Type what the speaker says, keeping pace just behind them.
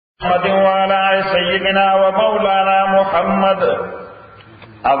وعلى سيدنا ومولانا محمد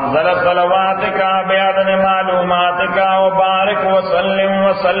افضل صلواتك بعدد معلوماتك وبارك وسلم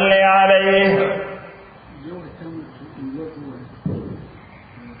وصل عليه.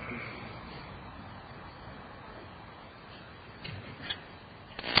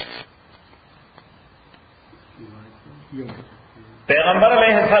 پیغمبر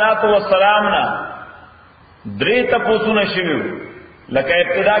علیہ الصلوۃ والسلام نا درې تپوسونه شویو لکه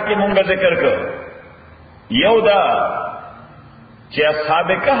ابتدا کې مونږ ذکر کړ. یو دا چې اصحاب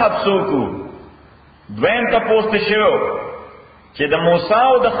کهف څوک، دویم تپوس شویو چې د موسی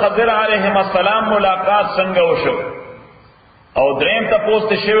او د خضر علیهم السلام ملاقات څنګه وشو، او دریم تپوس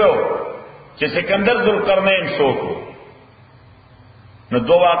شویو چې سکندر ذوالقرنین څوک. نو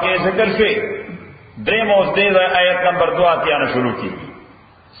دو واقعې ذکر شوي. دریم اوس دې آیت نمبر 2 اتیا شروع کی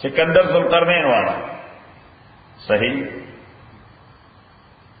سکندر ذوالقرنین والا. صحیح.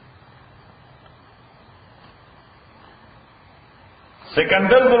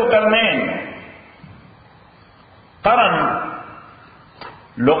 سکندر ذوالقرنین قرن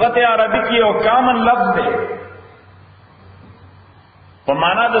لغت عربی کی او کامن لفظ دے په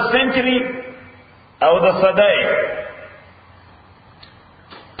معنا د سنچری او د صدای.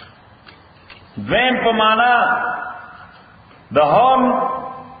 دویم په معنا د هون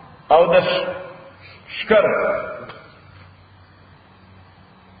او د شکر.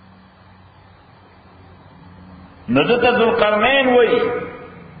 نو دته ذوالقرنین وای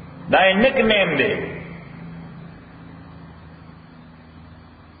دا نیک نیم دی.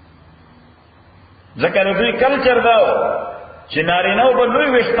 ذکر دوی کلچر داو چې نارینه به لوی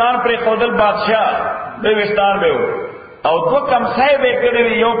وشتان پر خودل بادشاہ لوی وشتان به او دو کمسای به کړی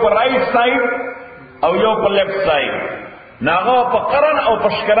یو په رائټ سایډ او یو په لیفت سایډ. ناغه په قرن او په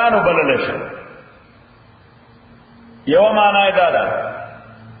شکرانو بلل شي. یو معنا یې دا ده.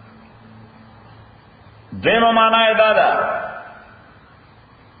 دیمه معنا یې دا ده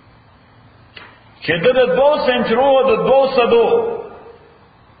چې د 2 سنچرو او د 200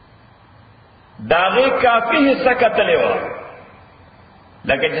 داغه کافی حصہ کتلې و.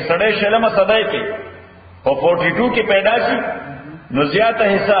 لکه چې سړی شلمه صدای کې او 42 کې پیدا شي نو زیاته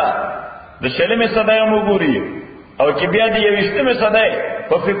حصہ د شلمه صدای مو ګوري، او چې بیا د 20مه صدای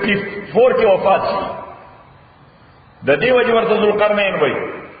په 54 کې وفات شي. د دې وجه ورته ذوالقرنین وایي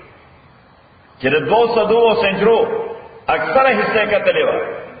چې د 202 سنچرو اکثره حصہ کتلې و.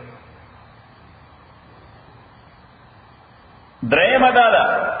 درېمه دا ده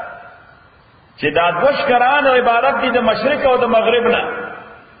چې دا دوش کران عبارت دي د مشرق او د مغرب نه،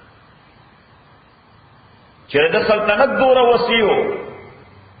 چې د سلطنت دوره وسیو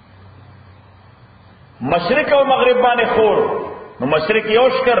مشرق او مغرب باندې خور. نو مشرق یو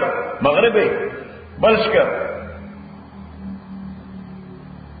شکر، مغرب بل شکر.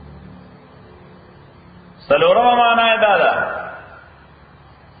 سلورمه معنا یې دا ده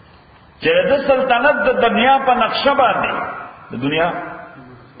چې د سلطنت د دنیا په نقشه باندې، د دنیا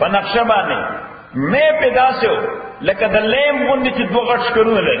په نقشه باندې مې پیدا شو لکه د لیم غوندې چې 2 غټ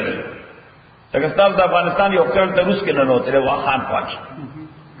شکرونه لري. لکه ستاسو د افغانستان یو کړ ته روس کې نه نوتره وا خان پاک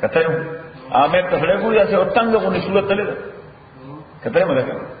کته عامه ته سره ګوریا چې وتنګ غوندې صورت تللی ده کته مده.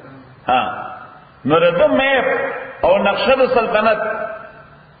 ها نو رته مې او نقشه د سلطنت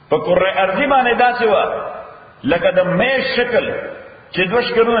په کره ارضی باندې داسې و لکه د مې شکل چې 2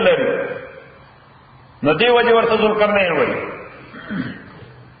 شکرونه لري. نو دی وجه ورته ذوالقرنین وایي.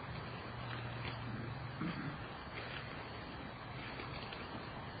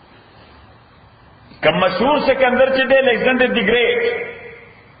 کم مشهور سکندر چې دی الیگزینډر دی گریٹ،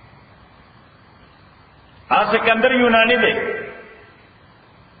 سکندر یونانی دی.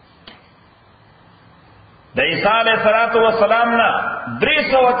 د عیسی علیه السلام نه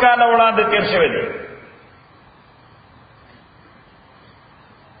 300 کاله وړاندې تیر شوی دی.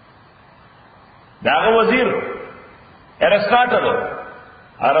 داغه وزیر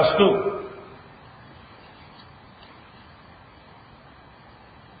ارسطو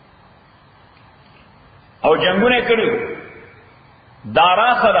او جنگونه کړیو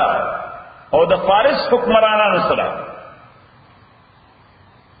دارا سره او د فارس حکمرانانو سره،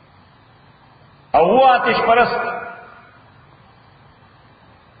 او هو آتش پرست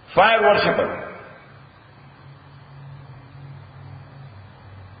فائر ورشپر.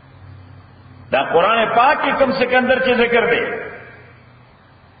 دا قرآن پاک کی کم سکندر چې ذکر دی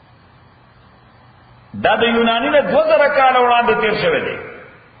دا د یونانی نه 2000 کال وړاندې تیر شوی دی.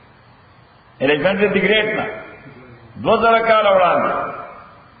 الیگزینډر دی گریٹ نه 2000 کال وړاندې.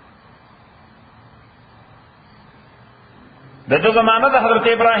 دغه زمانہ د حضرت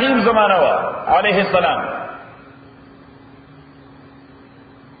ابراهیم زمانہ و علیه السلام.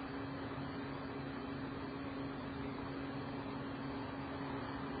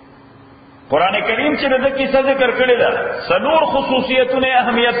 قرآن کریم چې د کیسه ذکر کړی ده سلور خصوصیتونه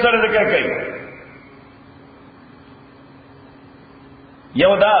اهمیت سره ذکر کړي.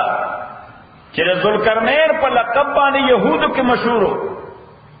 یو دا چې ذوالقرنین په لقب باندې یهودو کې مشهور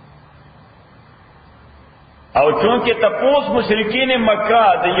او چونکه تپوس مشرکین مکه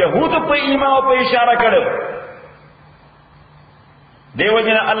د یهودو په ایمان او په اشاره کړو دیو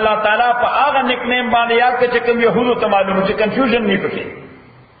جن الله تعالی په هغه نیک نیم باندې یاد کړ چې کوم یهودو ته معلوم چې کنفیوژن نه پکې.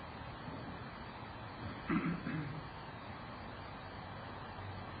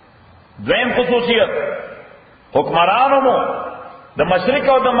 دویم خصوصیت حکمرانو مو د مشرق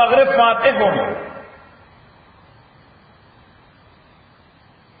او د مغرب فاتح مو.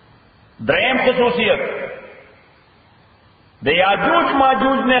 دریم خصوصیت د یاجوج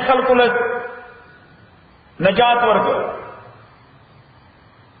ماجوج نے خلق له نجات ورکړ.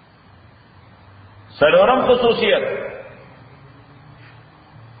 سلورم خصوصیت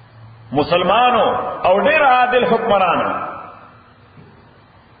مسلمانوں او ډېر عادل حکمرانو.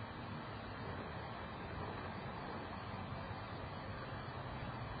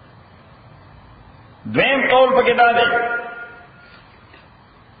 دویم قول پکې دا دی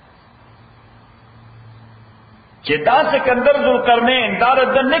چې دا سکندر ذوالقرنین دا د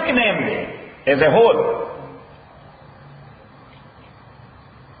نیک نیم دی ایز اے ہول.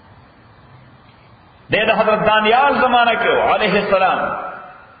 دے دا حضرت دانیال زمانہ کیوں علیہ السلام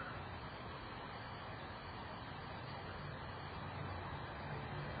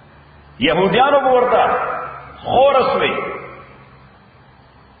یہودیانو بورتا خورسوی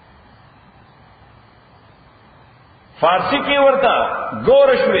فارسی کی ورتا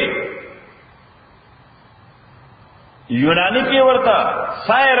گورشوی یونانی کی ورتا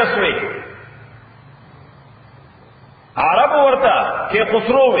سائرسوی عرب ورتا کہ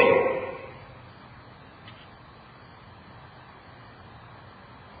خسرووی.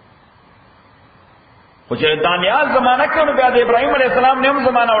 کچھ دانیال زمانہ کیوں نہ بیاد ابراہیم علیہ السلام نے ہم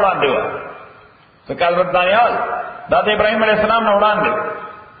زمانہ اڑان دے ہوا تو کہ حضرت دانیال داد ابراہیم علیہ السلام نے اڑان دے.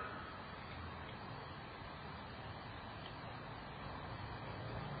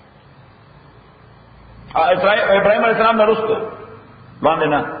 ابراہیم علیہ السلام نے رستو مان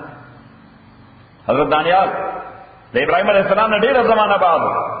دینا حضرت دانیال ابراہیم علیہ السلام نے ډیر زمانہ بعد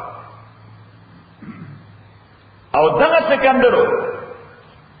او دغه سکندرو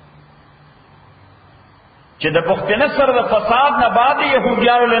چې د بخت نصر د فساد نه بعد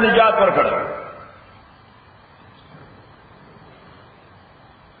یهودیانو له نجات ورکړ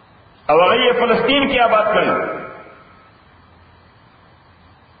او هغه فلسطین کې آباد کړل.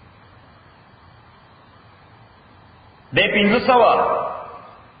 دے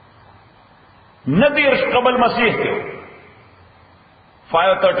 1539 قبل مسیح کے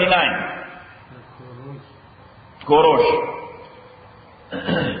 539 کوروش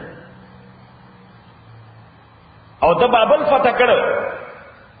او د بابل فتح کړو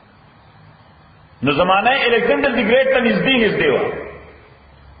نو زمانہ الیگزینڈر دی گریٹ ته نږدې و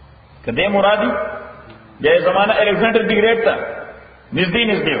کده مرادی د زمانہ الیگزینڈر دی گریٹ ته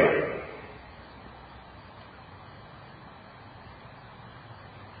نږدې و.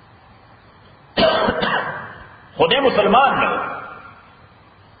 خودے مسلمان نو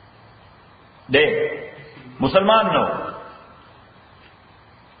دے مسلمان نو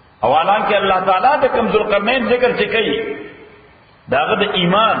اوالان کے اللہ تعالیٰ دے کم ذوالقرنین ذکر چکئی داغد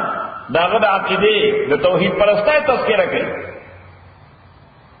ایمان داغد عقیدے دے توحید پرستہ تذکرہ کئی.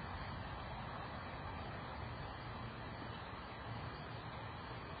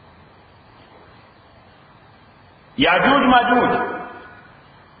 یاجوج ماجوج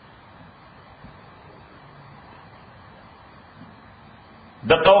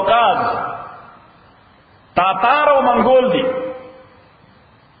د قوقاز تاتار او منگول دي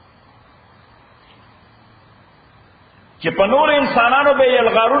چې په نور انسانانو به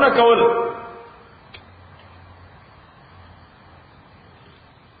یلغارونه کول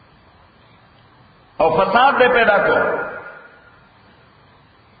او فساد به پیدا کول.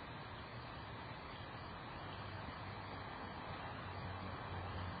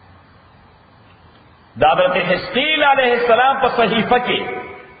 حضرت حزقیل علیہ السلام پر صحیفہ کے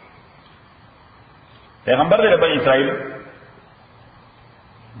پیغمبر دے بنی اسرائیل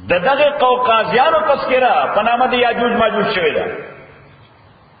دغه قوقازیانو تذکرہ پنامه د یاجوج ماجوج شوی ده.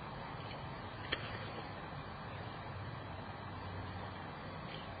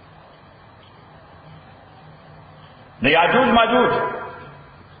 نو یاجوج ماجوج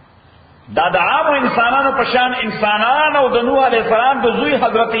دا د عام انسانانو پشان انسانان او د نوح علیہ السلام د زوی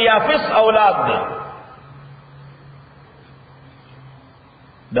حضرت یافس اولاد ده.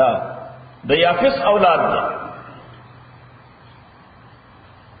 دا د یافس اولاد ده.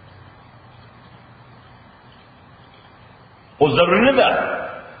 او ضروري نه ده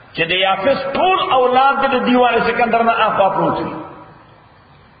چې د یافس ټول اولاد د دیوال سکندر نه اخوا پروت وي،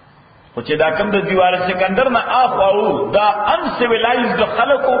 خو چې دا کم د دیوال سکندر نه اخوا وو دا ان سیویلایزد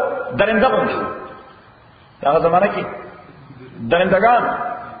خلکو درنده غوندي هغه زمانه کې درندگان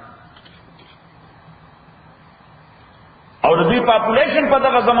او د دې پاپولیشن په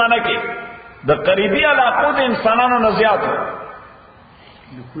دغه زمانه کې د قریبي علاقو د انسانانو نه زیات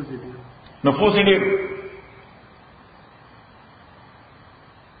نفوس ډېر.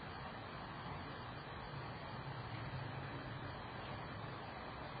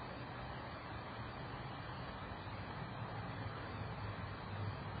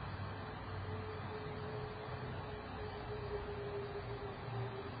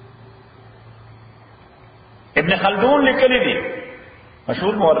 ابن خلدون لیکلی دی،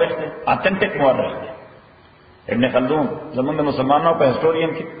 مشهور مورخ دی، اتھینٹک مورخ دی. ابن خلدون زمون د مسلمانانو په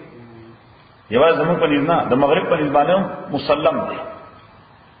هسټورین کې یوازې زمون په نظام د مغرب په نسبانه مسلم دی،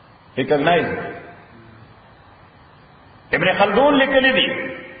 ریکگنایز دی. ابن خلدون لیکلی دی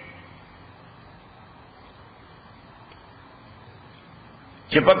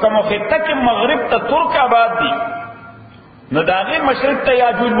چې په کومه خطه کې مغرب ته ترک آباد دي نو د هغې مشرق ته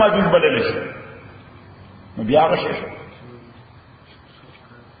یاجوج ماجوج بللی شي، نو بیا هغه شی شو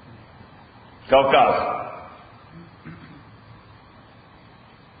کوکاس.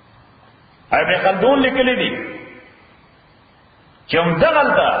 ابن خلدون لیکلی دی چې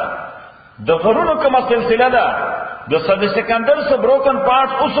همدغلته د غرونو کومه سلسله ده د صد سکندر سے بروکن پارٹ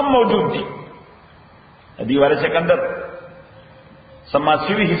اوس هم موجود دي، دیوار سکندر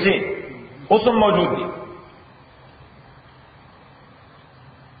سماسیوی حصے اوس هم موجود دي.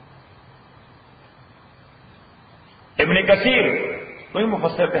 ابن کثیر کوئی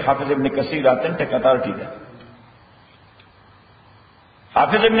مفسر تھے، حافظ ابن کثیر اتھینٹک اتھارٹی تھا.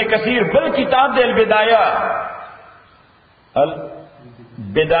 حافظ ابن کثیر بل کتاب دے البدایہ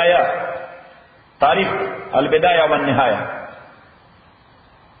تاریخ البدایہ والنہایہ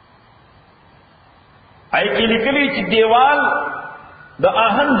آئی کی لکلی چی دیوال دا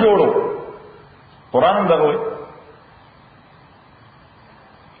آہن جوڑو قرآن دروئے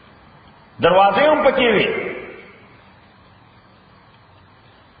دروازے ہم پکی ہوئی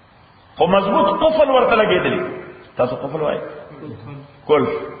خو مضبوط قفل ورته لګېدلی. تاسو قفل وایي؟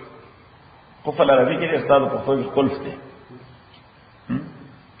 قلف. قفل عربي کې دی، استاد پښتو کې قلف دی.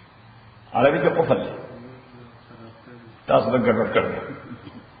 عربي کې قفل دی. تاسو د ګډوډ کړی.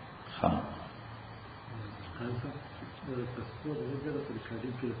 ها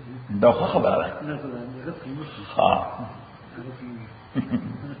دا خو خبره ده. ها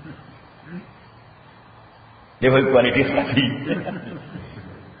دی وایي کوالټي خرابي.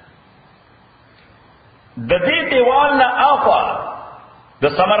 د دې دیوال نه اخوا د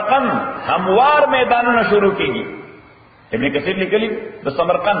سمرقند هموار میدانونه شروع کیږي. ابن کثیر لیکلی د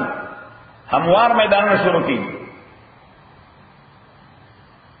سمرقند هموار میدانونه شروع کیږي.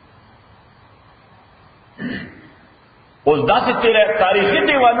 اوس داسې تاریخي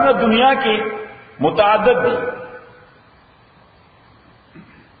دیوالونه دنیا کې متعدد دي.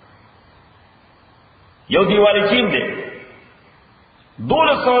 یو دیوال چین دی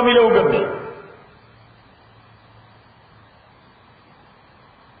 1200 میله اوږد دی.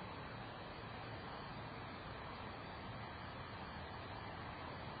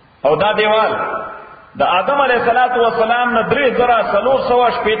 او دا دیوال د آدم علیہ الصلوۃ والسلام نه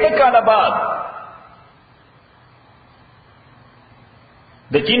 3480 کاله بعد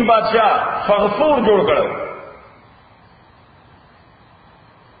د چین بادشاہ فغفور جوړ کړو.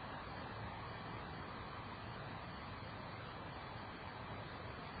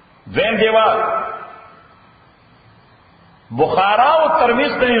 وین دیوال بخارا او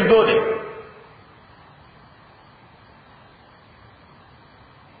ترمیز ته نږدې دی.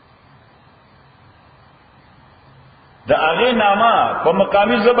 د هغې نامه په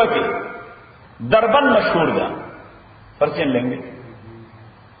مقامی ژبه کې دربن مشهور ده، پرچین لینګویج.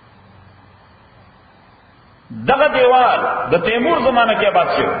 دغه دیوال د تیمور زمانه کې آباد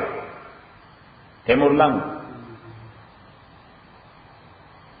شوی، تیمور لنګ.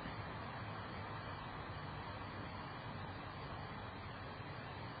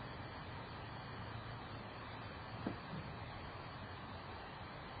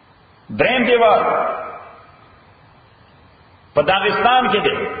 دریم دیوال په داغستان کې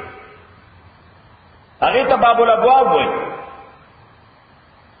دی، هغه ته باب الابواب وایي،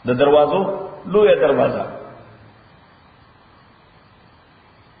 د دروازو لویه دروازه.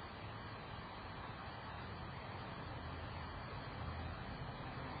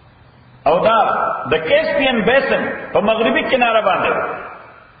 او دا د کیسپین بیسن په مغربي کناره باندې،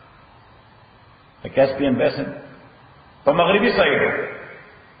 د کیسپین بیسن په مغربي سایډ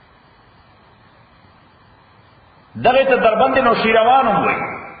دغه ته دربند نو شیروان هم وایي.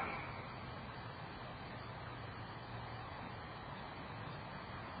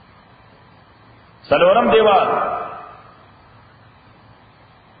 څلورم دیوال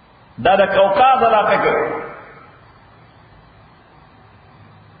دا د کوکاز علاقه کې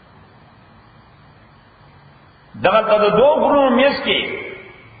دغه د دوه غرونو میس کې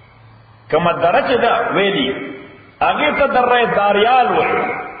کومه درجه ده ویلي هغه ته دره داریال وایي.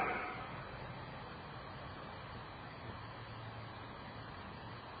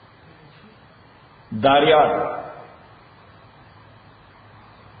 داریال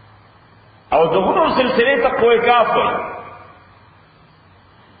او دغه سلسله ته کوی کاف وایي.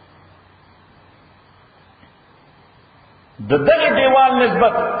 د دغه دیوال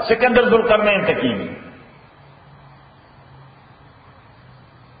نسبت سکندر ذوالقرنین ته کیږي.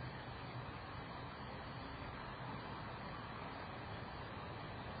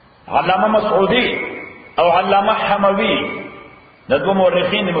 علامه مسعودی او علامه حموی د دوه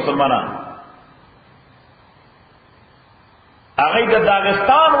مورخین دي مسلمانان، هغه د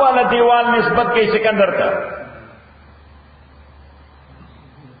داغستان والا دیوال نسبت کوي سکندر ته.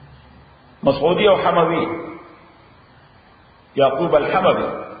 مسعودی او حموی، یعقوب الحموی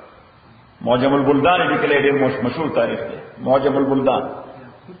معجم البلدان لیکلی ډېر مشهور تاریخ دی. معجم البلدان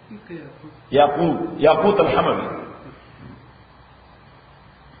یاقوت الحموی.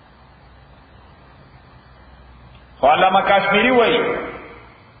 خو علامه کاشمیری وایي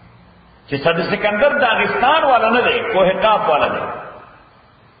چې صد سکندر داغستان والا نه دی، کوه قاف والا دی.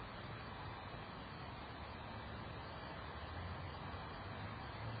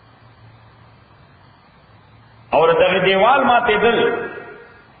 اور دغه دیوال ماته دل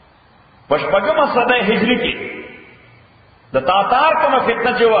پشپګم صده هجری کې د تاتار کومه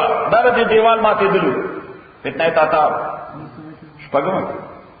فتنه چې و دا د دیوال ماته دل فتنه تاتار شپګم.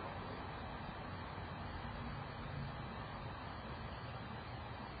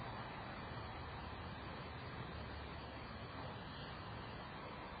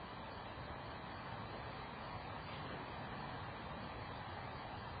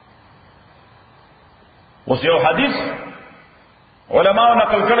 اوس یو حدیث علماء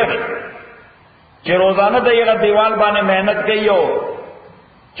نقل کړی دی چې روزانه د یو دیوال باندې مهنت کوي او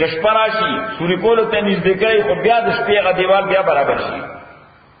چشپه راشي سوري کول ته نږدې کوي، خو بیا د شپې هغه دیوال بیا برابر شي.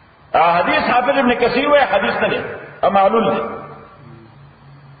 حدیث حافظ ابن کثیر وایي حدیث نه دی، معلول دی،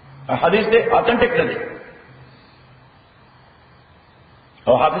 حدیث دی اتھنټک نه دی.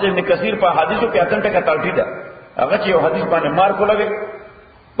 او حافظ ابن کثیر په حدیثو کې اتھنټک اتھارټی ده، هغه چې یو حدیث باندې مارک ولګي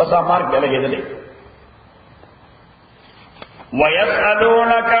بس هغه مارک به لګېدلی.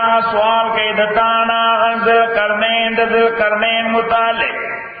 وَيَسْأَلُونَكَ سوال کئی دتانا عن ذل قرنین متعلق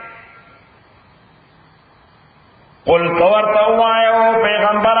قل تورتوائیو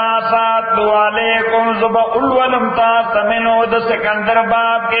پیغمبر آسات دو علیکم زبا اولولم تاست منو د سکندر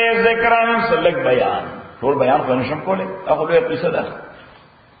باب کے ذکرن سلک بیان ٹھول بیان خونشم کولے اخو لوی قصہ دا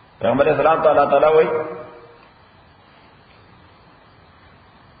پیغمبر اسلام تعالیٰ وی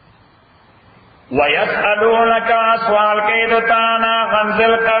وَيَسْأَلُونَكَ سوال کئی دتانا عن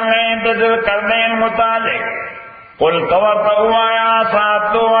ذل قرنین متعلق قل تورتوائیا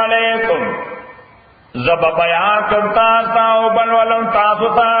ساتلو علیکم زب بیان کرتا او بلولم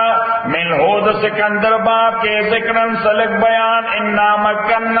تاسوتا من حود سکندر باب کے ذکرن سلک بیان انا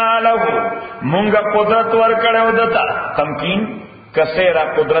مکننا لہو منگا قدرت ورکڑے ودتا تمکین کسیرا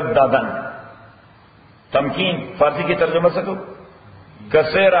قدرت دادن تمکین فارسی کی ترجمہ سکو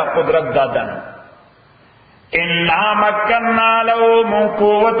کسیرا قدرت دادن انا مکننا لہو من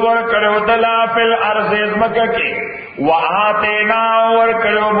قوت ورکڑے ودلا فی الارض ازمکہ کے وآتینا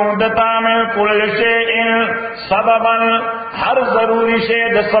ورکڑو مندتا من کل شیئن سببا ہر ضروری شے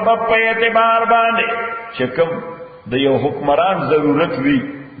دا سبب پہ اعتبار باندے چکم دا یو حکمران ضرورت بھی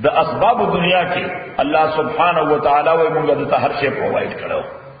دا اسباب دنیا کی اللہ سبحانہ وتعالی وی منگا دتا ہر شے پرووائڈ کرو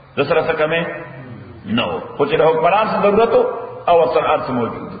دوسرا سکمیں نو کچھ دا حکمران سے ضرورت ہو او سرعات سے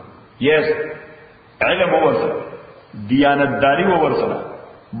موجود یس علم ورسرا دیانتداری ورسرا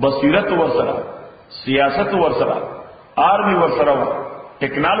بصیرت ورسرا سیاست ورسرا آرمی ورسره و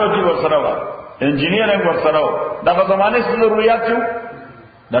ټیکنالوژي ورسره و انجینیرنګ ورسره و دغه زمانه سره ضرورت شو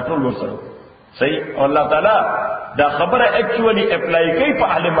دا ټول ورسره صحیح. او الله تعالی دا خبره اکچولی اپلای کوي په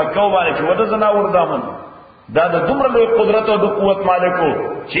اهل مکه باندې چې ودا زنا وردامن دا د دومره لوی قدرت او د قوت مالکو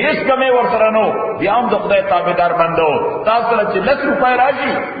چې هیڅ کمه ورسره نو بیا هم د خدای تابعدار بندو تاسو له چې لږ روپۍ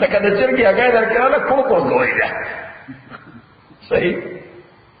راشي لکه د چرګي هغه درکړل کوم کوم دوی دا صحیح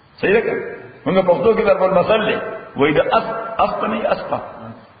صحیح ده موږ په پښتو کې دربل مسله وای دا اسپ نه اسپا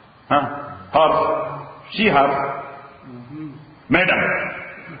ها حرف شي حرف میڈم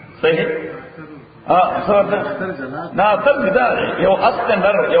صحیح نا تر دا یو اس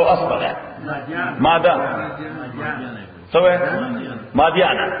نر یو اس بغیر ماده سوے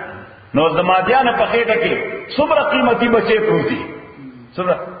مادیانا نو د مادیانا په خېټه کې څومره قیمتي بچي پروتي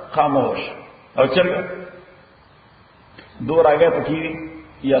څومره خاموش او چل دور آگے پکیری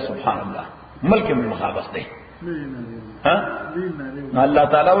یا سبحان اللہ ملک میں مخابص دے اللہ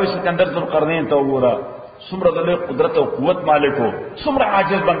تعالیٰ وہ سکندر ذوالقرنین تو گورا سمرہ دل قدرت و قوت مالک ہو سمرہ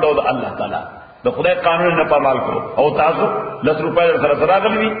عاجز بندہ ہو اللہ تعالیٰ دا خدای قانون نہ پامال کرو او تاسو 10 روپے سره سره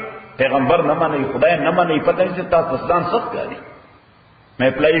غلوی پیغمبر نہ مانی خدای نہ مانی پتہ نہیں تا تسلان سخت کری میں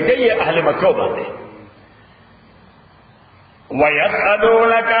اپلائی کئی اہل مکہ باندې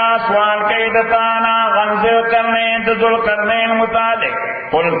وَيَسْأَلُونَكَ سوال کئی دتانا غنزر کرنے دزل کرنے متعلق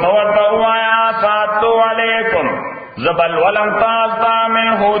قل توردو آیا ساتو علیکم زبل ولم تازدہ من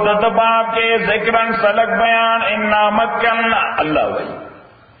حودت باب کے ذکرن سلک بیان انا مکننا اللہ وی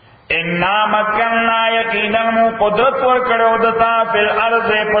انا مکننا یقیناً قدرت ورکڑو دتا فی الارض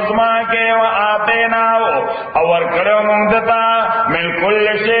پزما کے و آتیناو اور کڑو مندتا من کل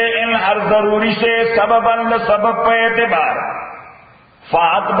شیئن ہر ضروری شے سببا لسبب پہ اعتبار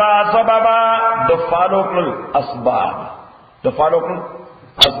فاتبا سببا دفالوک الاسباب دفالوک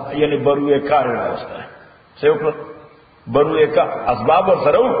یعنی بروئے کار راوستا ہے سیوکل بروئے کا اسباب اور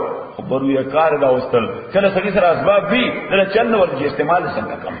سرو بروئے کار راوستل چلے سکی سر اسباب بھی چلے چلنے والی جی استعمال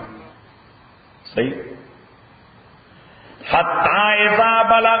سنگا کم صحیح حتی اذا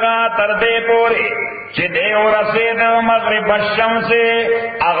بلغا تردے پورے چی دیو رسید مغرب الشمس سے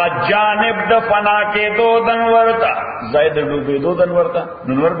اغا جانب دفنا کے دو دن ورتا زائد ڈوبے دو دن ورتا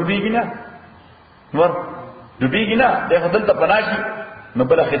نور ڈوبی گی نا نور ڈوبی گی نا دیکھو دل تا پناشی نو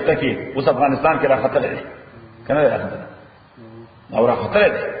بلا خطہ کی اس افغانستان کے راہ خطر ہے کنا راہ خطر اور راہ خطر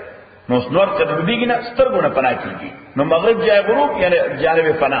ہے نو اس نور تا ڈوبی گی نا سترگو نا پناہ کی گی نو مغرب جائے غروب یعنی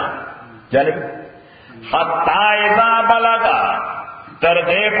جانب پناہ جانب حتی اذا بلغا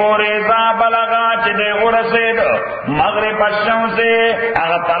تردے پورے اذا بلغا چدے غرسید مغرب الشمس سے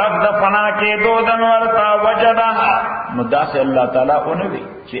اگر طرف دفنا کے دو دن ورتا وجدہا مدعا سے اللہ تعالیٰ انوی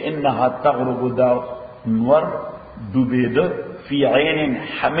چی انہا تغرب دا نور دوبید فی عین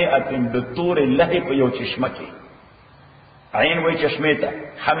حمیئت بطور اللہ پیو چشمکی عین وی چشمیتا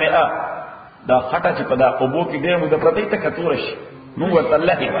حمیئہ دا خطا چی پدا قبو کی دیر مدہ پرتیتا کتورش نورت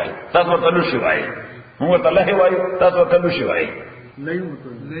اللہ وائی تاثور تلوشی وائی نورت اللہ وائی تاثور تلوشی وائی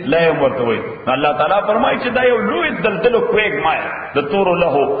لے مرتوی اللہ تعالیٰ فرمائی چی دا یو لوی دلدلو کویگ مایا دا تورو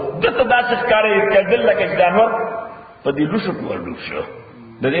لہو دتا دا سکارے کہ دل لکا جانور پا دی لوشو کور لوشو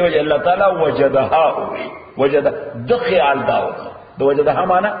دا دی وجہ اللہ تعالیٰ وجدہا ہوئی وجدہ دخیال داوتا دا وجدہا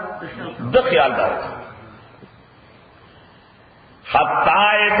مانا دخیال داوتا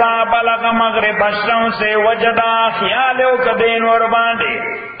حتی اذا بلغ مغرب الشمس سے وجدا خیالو کدین ورباندے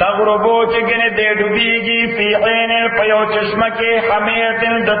تغربو چگن دے ڈوبیگی فی عین پیو چشمکے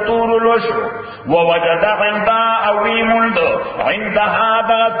حمیتن دطور الوشو ووجد عندہ اوی مند عندہا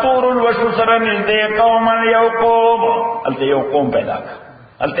دا طور الوشو سرنل دے قوما یو قوم التے یو قوم پیدا کر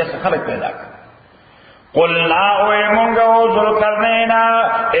التے خلق پیدا کر قل لا اوی منگو ذل کرنینا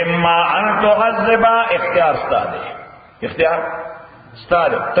اما ان تعذبا اختیار ستا دے اختیار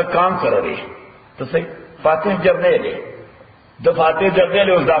ستارے تک کام کرو رہی تو صحیح فاتح جب نہیں لے دو فاتح جب نہیں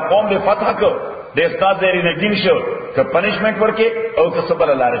لے اس دا قوم دے فتح کو دے استاد دیری نجین شو کہ پنشمنٹ ورکے او کسبر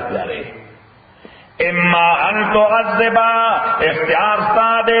اللہ رکھ دیا رہے اما ان تعذبا اختیار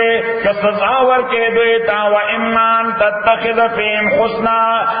ستادے کہ سزا ورکے دویتا و اما ان تتخذ فیم حسنا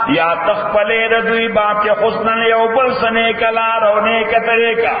یا تخپلے ردوی باپ کے حسنا یو بل سنے کلا رونے کا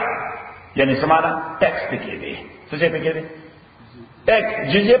طریقہ یعنی سمانا ٹیکس پہ کے دے سجے پہ کے دے ایک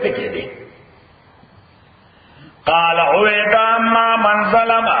جزیے پہ کہہ دے قال عویدہ اما من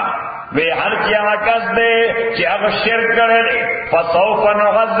ظلم وی ہر کیا کس دے چی اگر شرک کرے فسوف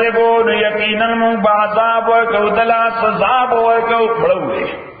نغذبون یقیناً من بعذاب وکو دلا سزاب وکو مڑوئے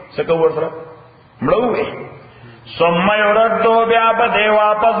سکو ورسرہ مڑوئے ثم یردو بیا بدے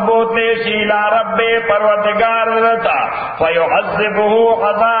واپس بوتے شیلا رب پروردگار رتا فیعذبہ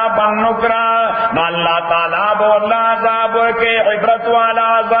عذابا نکرا نو اللہ تعالیٰ بو اللہ عذاب کے عبرت والا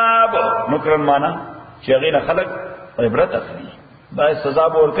عذاب نکرن مانا چیغین خلق عبرت اخلی باید سزا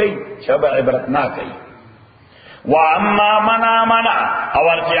بور کئی شب عبرت نہ کئی وَأَمَّا مَنْ آمَنَ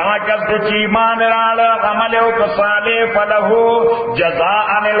اور جہاں کس چی مان رالا عملو کسالے فلہو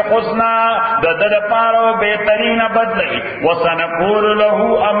جزاءً الحسنى ددد پارو بہترین بدلی وسنقول لہو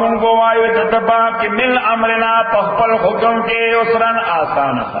امونگو آئیو تتباک مل امرنا پخپل حکم کے اسرن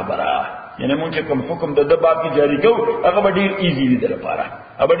آسان خبرہ یعنی مونچے کم حکم ددباب کی جاری کو اگر بڑیر ایزی نہیں در پارا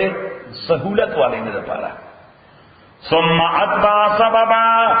اب بڑیر سہولت والے نہیں در پارا ثم اتبع سببا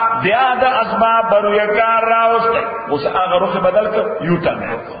بیا د اسباب بروی کار راوست اوس هغه روخ بدل کړ یو ټرن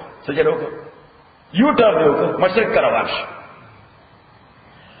وکړ څه چلو وکړ یو ټرن وکړ مشرق کرواش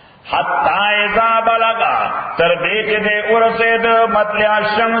حتی اذا بلغا تر دې چې دې ورسېد مطلع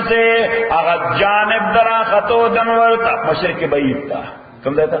الشمس هغه جانب درا خطو دنور تا مشرق بعید تا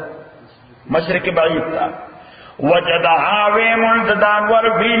کوم ځای تا مشرق بعید تا وجدها ومنتدان ور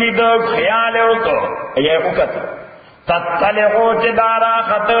بینی د خیال وکړ یې وکړ تطلعو چدارا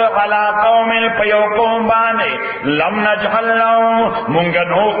خط علا قوم پیو قوم بانے لم نجحل لہو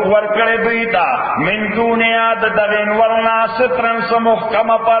منگنو ورکڑ بیتا من دونی آد دغین ورنا سترن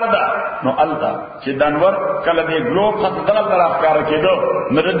سمحکم پردہ نو اللہ چی دنور کل دے گلوب خط دلال در افکار کی دو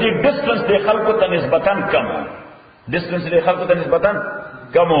نردی ڈسٹنس دے خلقو تا نسبتاً کم ڈسٹنس دے خلقو تا نسبتاً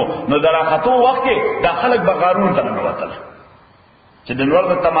کمو نو در خطو وقت دا خلق بغارون تا نواتل چی دنور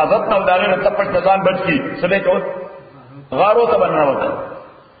دا تمازت نو داغین تپش نزان بچ کی سبے کول غارو تبنا ہوتا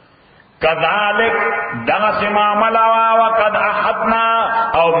کذالک دغس معاملہ وقد احطنا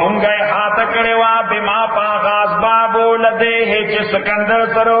او منگئے ہاتھ کرے وا بما پاغاز بابو لدے ہے چھ سکندر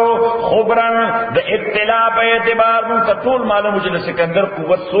سرو خبرن دا اطلاع پہ اعتبار من کا طول معلوم جل سکندر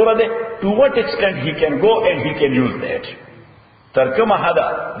قوت سورہ دے to what extent he can go and he can use that ترکم حدا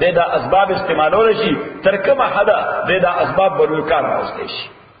دے دا اسباب استعمالو رشی ترکم حدا دے دا اسباب بروکار راستیشی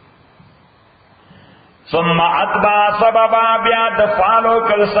ثم اتبع سببا بیا دفالو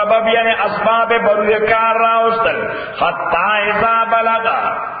کل سبب یعنی اسباب بروی کار راوستل حتی اذا بلغا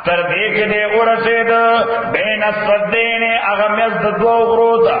تردیک دے ورسید بین الصدین اغمیزد دو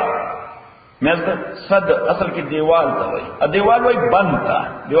غروتا میزد صد اصل کی دیوال تا ہوئی دیوال ہوئی بند تا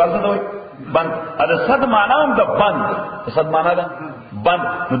دیوال تا ہوئی بند ادھا صد مانا ہم دا بند صد مانا دا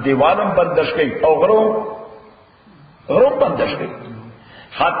بند نو دیوالم بندش گئی او غروم بندش گئی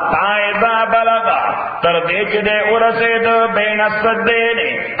حتی اذا بلغا تردیچ دے ارسید بین الصدین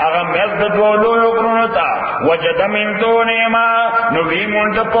اغم یزد دولو اغرونتا وجد من دونیما نوی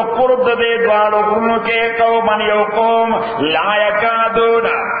منت پا قرب دے دوالو اغرونو کے قومن یو قوم لا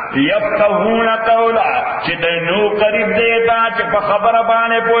یکادونا یفتہون قولا چی دنو قریب دیتا چی پا خبر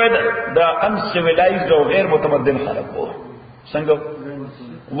بانے پوید دا انسیویلائزد و غیر متمدن خلق ہو سنگو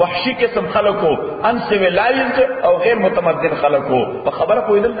وحشی قسم خلقو انسیویلائزڈ او غیر متمدن خلقو پا خبر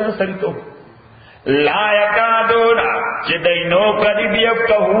کوئی دل نہیں سڑی تو لا یکادونا چی دینو قریب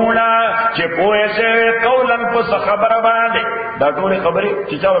یفتہونا چی پوئے سے قولن پس خبر باندے دا ٹوڑے خبری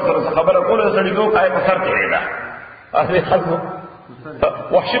چی چاور سر خبر کولے سڑی کو قائم سر کرے دا آخری خلقو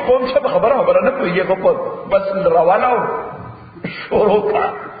وحشی قوم سے خبر نکو یہ کو بس روانا ہو شورو کا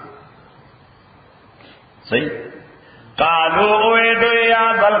صحیح قالو اویدو یا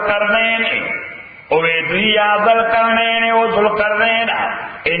ذل کرنین اویدو یا ذل کرنین و ذل کرنین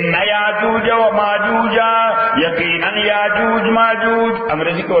ان یاجوج و ماجوج یقینا یاجوج ماجوج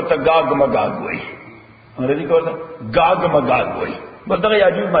انگریزی کو ہوتا گاگ مگاگ ہوئی انگریزی کو ہوتا گاگ مگاگ ہوئی بلتا کہ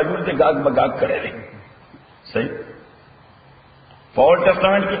یاجوج ماجوج سے گاگ مگاگ کرے رہے صحیح اولڈ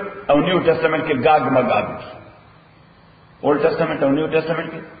ٹیسٹامنٹ کی اور نیو ٹیسٹامنٹ کے گاگ مگاگ کی اولڈ ٹیسٹامنٹ اور نیو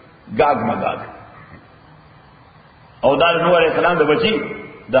ٹیسٹامنٹ کے گاگ مگاگ او دا نوح علیہ السلام دا بچی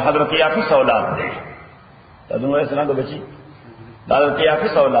دا حضرت یافس اولاد دے دا نوح علیہ السلام دا بچی دا حضرت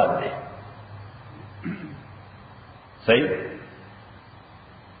یافس اولاد دے صحیح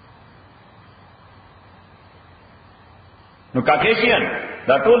نو کاکیشین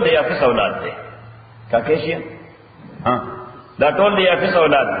دا ٹول دے یافس اولاد دے کاکیشین ہاں دا ٹول دے یافس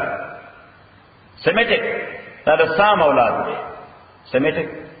اولاد دے سیمیٹک دا دا سام اولاد دے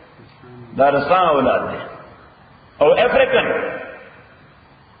سیمیٹک دا دا سام اولاد دے او افریکن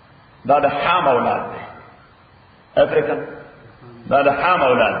دا حام اولاد دے افریکن دا حام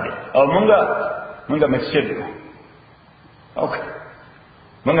اولاد دے او منگا مکسچر دیو اوکے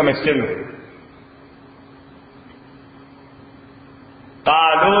منگا مکسچر دیو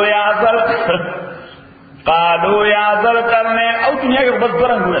قالو یا ذل کرنے او دنیا کے بس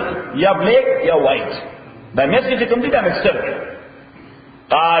برنگ ہونا یا بلیک یا وائٹ دا میسکی سے کم دی دا مکسچر دیو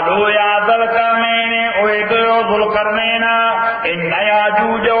قالو یا ذل کرنین اویدو ذل کرنینا ان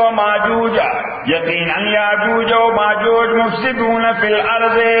یاجوج و ماجوج یقینا یاجوج و ماجوج مفسدون فی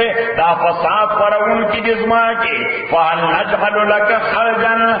الارض دا فساد فرون کی جسما کی فهل نجعل لك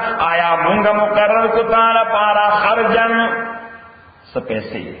خرجا آیا منگا مقرر کتانا پارا خرجا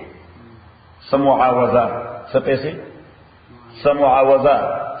سپیسے سمعاوضہ سپیسے سمعاوضہ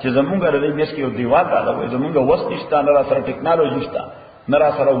چی زمونگا ردی بیس کی دیوال دادا ہوئی زمونگا وسط نشتا نرا سر ٹیکنالوجی شتا نرا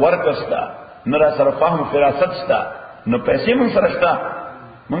سر ورکر شتا نرا سر فهم فراست شتا نو پیسے من سرشتا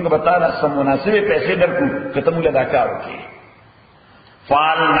منگا بتانا سم مناسب پیسے در کو کتمو لداکارو کی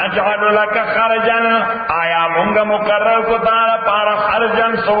فال نجعل لك خرجا آیا مونگا مقرر کو تارا پارا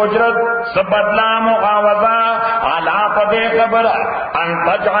خرجن سوجرت سبدلا مغاوضا علا پدے خبر ان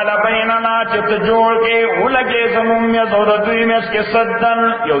تجعل بیننا چت جوڑ کے اولگے زمون یا زودتوی میں اس کے صدن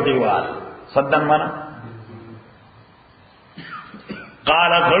یو دیوال صدن مانا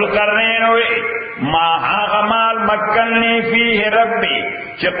قال ذوالقرنین ہوئی ما آغا مال مکنی فیہ ربی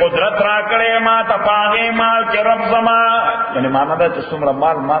چی قدرت را کرے ما تا پاغی مال چی رب زما یعنی مانا دا چی سمرا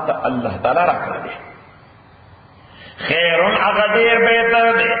مال ما تا اللہ تعالی را کر دے خیرون اغدیر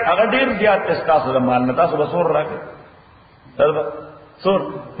بیتر دے اغدیر زیاد تستاسو دا مال نتاسو بسور را کر سور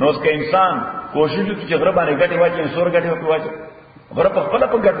نو اس کے انسان کوشش جو چی غربانے گٹی واچی سور گٹی واچی غرب پخپلا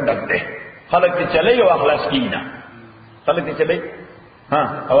پا گٹ ڈک دے خلق تی چلے یو اخلاص کینا خلق تی چلے ہاں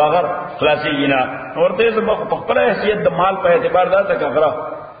او اگر خلاصی گینا اور تیز پخپلا حیثیت دا مال پہ اعتبار دا تک غرا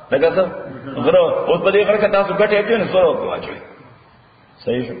لگا سا غرا اس بدی غرا کتا سو گٹے ہوتی ہے نا سورا ہوتی واچوئی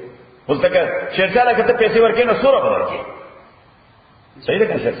صحیح شو اس تک شیرشاہ لکتا پیسے ورکے نا سورا ورکے صحیح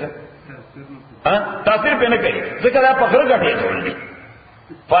لکھا شیرشاہ ہاں تاثیر پہ نہ کہی ذکر آپ پخر گٹے چھوڑ لی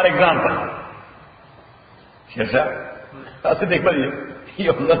فار ایگزامپل شیرشاہ تاثیر دیکھ پا لیے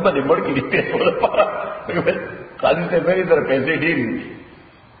یہ نظمہ دی مڑ کی دیتے ہیں سورا پارا قاضی سے میری طرح پیسے ڈھیر ہوئی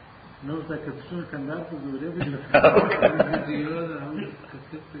نو تا کپسون کندار تو دورے بھی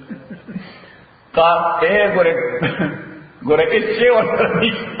قا اے گورے اچھے اور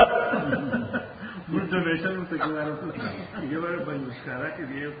ترمیشہ موٹیویشن تو یہ بارے بنشکارا کہ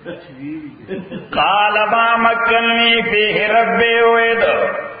یہ تشریح قال ما مکنی فیہ ربی وید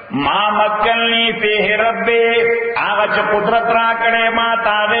ما مکنی فیہ ربی آغا چا قدرت را کڑے ما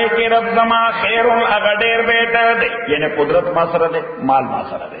تاغے کی رب زما خیرون اگا دیر بیٹر دے یعنی قدرت ما سر دے مال ما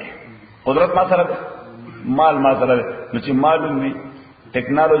سر دے قدرت ما سر دے مال ما سر دے نچی معلوم بھی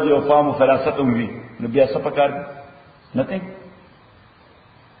ٹیکنالوجی و فام و فراستم بھی نبی ایسا پکار دی نتنگ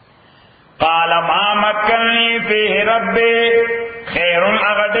قال ما مکنی فیہ ربی خیرون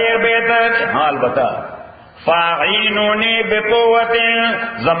اگا دیر بیٹر حال بتا فاعینونی بقوت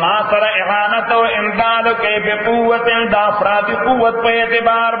زما سر اعانت و امداد کے بقوت دا افراد قوت پہ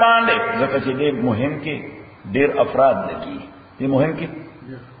اعتبار باندے ذکر چی دیر مہم کی دیر افراد لگی یہ مہم کی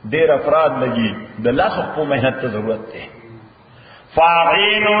دیر افراد لگی دلا سخپو محنت ضرورت تے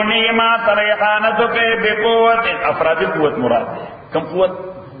فاعینونی ما سر اعانت کے بقوت افراد قوت مراد دے کم قوت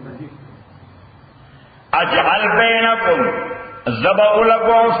اجعل بینکم زبا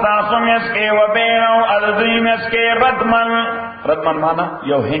لکو استاسم اس کے و بینو الظیم اس کے ردمن مانا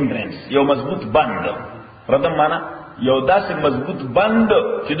یو ہنڈرنس یو مضبوط بند ردم مانا یو دا سے مضبوط بند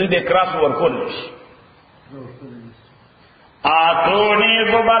چیدو دے کراس ورکول لش آتونی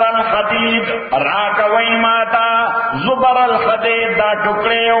زبر الحدید راکوئی ماتا زبر الحدید دا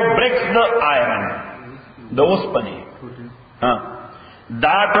ٹکڑے و برکس دا آئرن دا اس پنے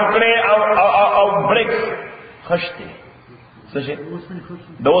دا ٹکڑے او برکس خشتے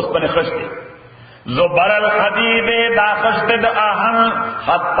دوست پنے خشتے زبر الحدید دا خشتے دا آہن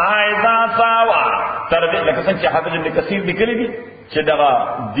حتی اذا ساوا تردے لکہ سنچہ حافظ ابن کثیر دکھلی دی چھ دا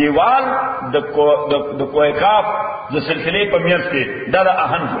دیوال دا کوئی کاف دا سلسلے پا میرس کے دا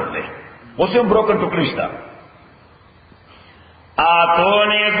آہن جوڑ لے اسی ہم بروکن ٹکڑشتا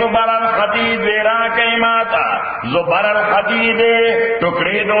آتونی زبر الحدید ویرا کئی ماتا زبر الحدید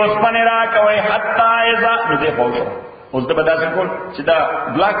ٹکڑی دوست پنے را کوئی حتی اذا مجھے خوشو اس دا بدا سکول چی دا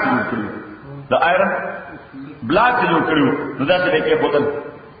بلاک سے جوڑ کریو دا آئرن بلاک سے جوڑ کریو نو دا سے لے کے بوتل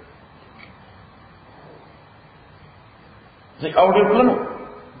اوڈر پلنو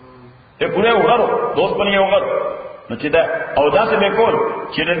اے پورے اغرو دوست پنی اغر نو چی دا او دا سے لے کول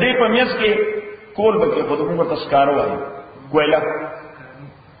چی دا دی پا میس کے کول بکی خود اگر تا سکارو آئی کوئلہ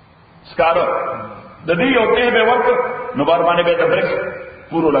سکارو دا دی او تے بے ورک نو باربانے بے دا برکس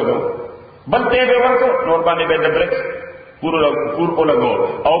پورو لگو بل تے بے ورک نو باربانے بے دا برکس پورو لگو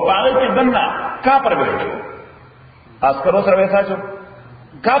او باغی کی دننا کا پر بیٹھو آسکرو سر ویسا چھو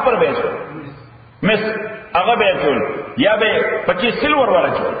کا پر بیٹھو مس اگا بیٹھو یا بے 25 سلور والا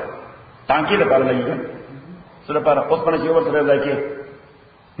چھو تانکی لے پار لگی گا سر پارا اس پنچی اوور سر ویسا کی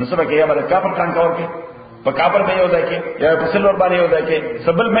نصبہ کہ یا بارا کا پر تانکا اور کے پا کا پر بے ہو جائے کے یا پا سلور بانے ہو جائے کے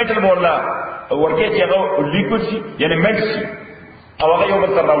سبل میٹل بولا ورکے چی اگا لیکوڈ سی یعنی میٹ سی او اگا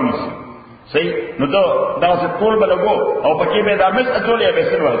اوور سر راؤنی سی صحیح نو تو دا سے کول بلگو او پکی بے دا مس اچولے بے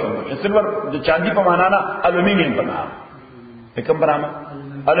سلور اچولے سلور جو چاندی پا مانانا الومینیم بنا کم بناما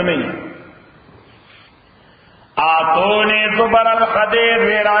الومینیم آتونی زبر الخدیر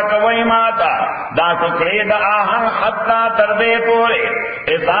ویرا کوئی ماتا دا ٹکڑی دا آہن حتی تردے پورے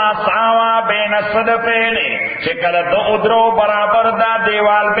اذا ساوا بین صدفینے چکل دو ادرو برابر دا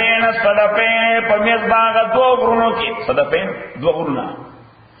دیوال بین صدفینے پمیز باغ دو گرونوں کی صدفین دو گرونا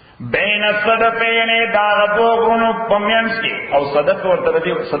بین صدفینے داغ دو گرونوں پمینس کی او صدف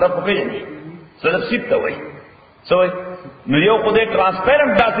ورطردی صدف پکیجنی صدف سیب تا ہوئی سوئی نیو خودے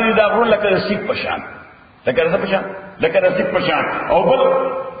ٹرانسپیرنٹ دا سیدی دا گرون لکر سیب پشان لکه رسیب پشان او بل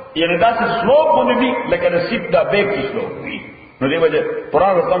یعنی دا سے سلوک ہونے بھی لکه رسیب دا بیگ کی سلوک ہوئی نو دی وجہ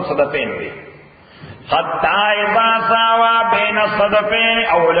قرآن رکم صدفین ہوئی حتی اذا ساوا بین صدفین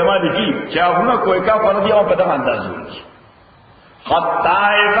او علماء لکی چاہونا کوئی کا فردی او پتہ انداز ہوئی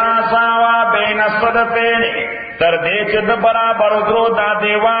حتی اذا ساوا بین صدفین تردے چد برابر درو دا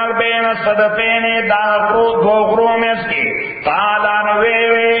دیوال بین صدفین دا دو غرو میں اس کی قالا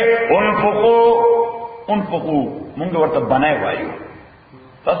نویوے انفقو منگا ورطا بنائے وائیو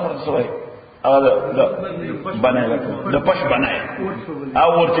تاس ورطا سوائی بنائے لکو دا پش بنائے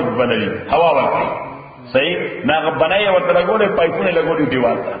ورچک بنائے ہوا ورطی صحیح ناغ بنائے ورطا لگوڑے پائپونے لگوڑی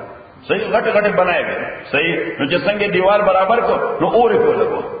دیوار تا صحیح غٹ غٹ بنائے گئے صحیح نو جسنگے دیوار برابر کو نو اوڑے کو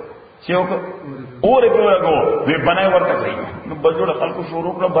لگو سیو کو اوڑے کو لگو وی بنائے ورطا کئی نو بزوڑا خلقو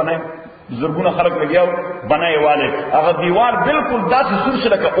شروع کرو بنائے زرگونا خلق لگیاو بنائے والے اگر دیوار بالکل دا سے سرش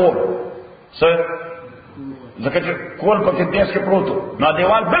لکا اور صحیح ذکر کول پکې دیش کې پروتو نو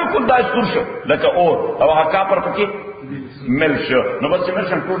دیوال بالکل دا سور شو لکه اور او هغه کاپر پکې مل شو نو بس چې مل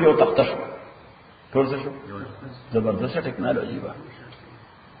شم ټول یو تخت شو ټول څه شو زبردست ټیکنالوژي وا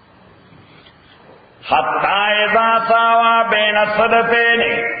حتی اذا ساوا بین الصدفین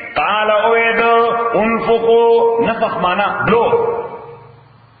قال اوید انفقوا نفخ مانا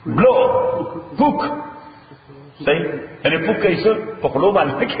بلو پوک صحیح یعنی پوک کیسو پخلو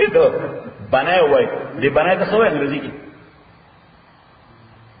باندې کېدو بنائے ہوئے دی بنائے تو سو انگریزی کی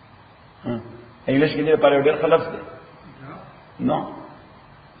انگلش کے لیے پر ڈیر لفظ دے نو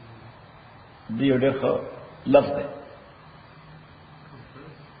دی ڈیر لفظ دے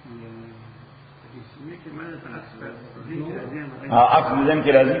ہاں عکس ڈیزائن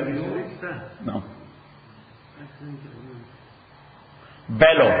کی راضی نو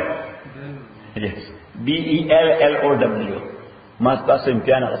بیلو BELLOW ما ستاسو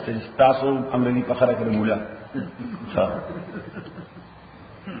امتحان اغسطل ستاسو امرنی پخرا کرے مولا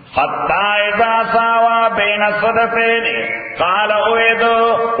حتی اذا ساوا بین صدفین قال اوید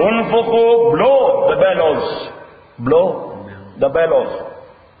انفقو بلو the bellows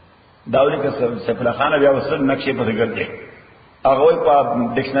داولی که سفلا خانه بیا وصل نقشی پر گرده اغوی پا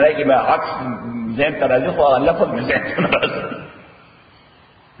ڈکشنرائی کی میں عکس ذہن ترازی خواہ لفظ میں ذہن ترازی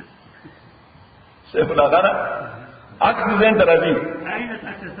سفلا خانه عکس ذہن ترازی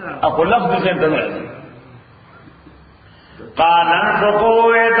اخو لفظ ذہن ترازی قالن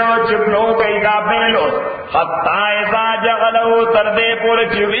رکوے دو چپلو گئی دا بیلوس حتی ازا جغلو تردے پور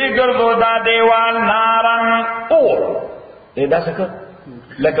چوی گردو دا دیوال نارن اور دا سکر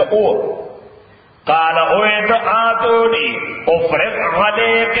لکا اور قال اوید آتونی افرق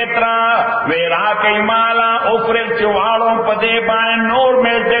غلی قطرہ ویرا کئی مالا افرق چوالوں پدے بائن نور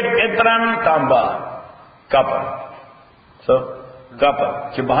میں جگ قطرن تانبا کپر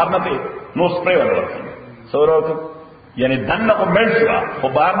چھ باہر نہ پہ نو سپرے والا رکھیں سو رو یعنی دن کو مل شوا وہ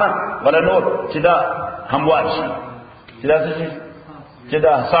باہر نہ والا نور چدا ہموار شی چدا سے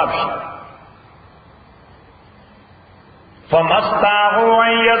چدا حساب شی فمستاغو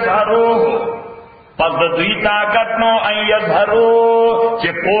ان یظہروه پس دوی طاقت نو ان یظہروه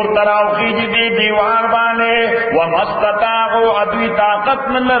چھ پور تراو خیجی دی دیوار بانے ومستاغو ادوی طاقت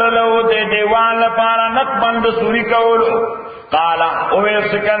نلرلو دے دیوار لپارا نقبند سوری کولو قال اوے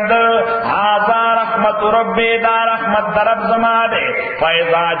سکندر هذا رحمت ربی دا رحمت درب زما دے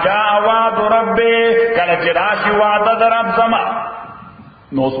فاذا جاء وعد ربی کل چراشی وعد درب زما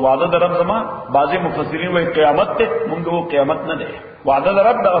نو اس وعد درب زما بعضی مفسرین وہ قیامت تے منگو وہ قیامت نہ دے وعد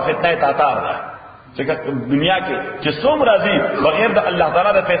درب دا فتنہ تاتار دا چکہ دنیا کے جسوم راضی بغیر دا اللہ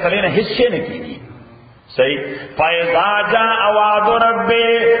تعالیٰ دا فیصلے نے حصے نے کی صحیح فَإِذَا جَاءَ وَعْدُ رَبِّ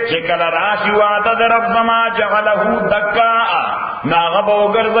چکل راشی وعد رب زما جعلہو دکاء ناغب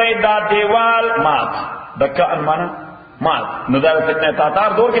وگرزی دا دیوال مات دکاء مانا مات ندار فتنہ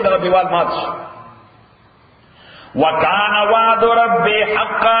تاتار دور کی دا دیوال مات وَكَانَ وَعْدُ رَبِّ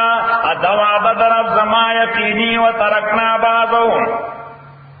حَقًّا ادا وعد رب زما یقینی وترکنا بعضهم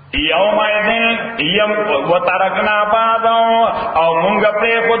وترکنا بعضهم او منگ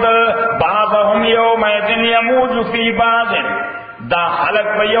پہ خود بعضهم یومئذ یموج فی بعض دا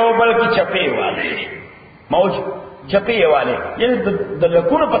خلق پہ یو بلکی چھپے والے موج چھپے والے یعنی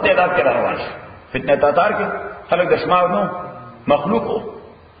دلکون پہ تعداد کے روان فتنہ تاتار کے خلق د شمار نو مخلوقو.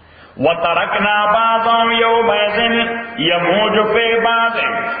 وترکنا بعضهم یومئذ یموج فی بعض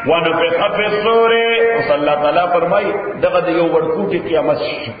ونفخ فی الصور. صلی الله تعالی فرمای دغه د یو ورکوټي قیامت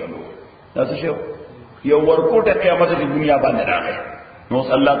شکلو دا څه شو یو ورکوټه قیامت د دنیا باندې راغی. نو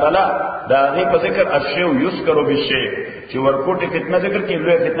الله تعالی دا غي په ذکر اشیو یذکرو بشی چې ورکوټه کتنا ذکر کې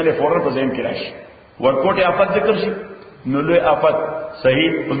لوی کتنا له فورن په ذهن کې راشي. ورکوټه آفت ذکر شي نو لوی آفت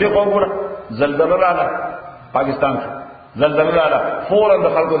صحیح. اوس دې وګوره زلزلہ راغله پاکستان کې، زلزلہ راغله فورن د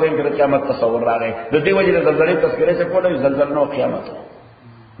خلکو ذهن کې قیامت تصور راغی. د دې وجه د زلزلې تذکرې څخه کوله زلزلہ نو قیامت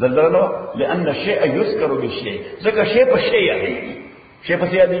زلزلہ نو لأن الشيء يذكر بالشيء. ذکر شی په شی یادېږي، شی په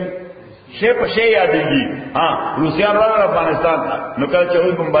یادېږي، شی په شی یادېږي. ها روسیان راغله افغانستان ته نو کله چې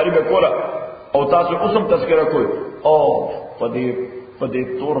وي بمباری به کوله او تاسو اوسم تذکرہ کوئ او په دې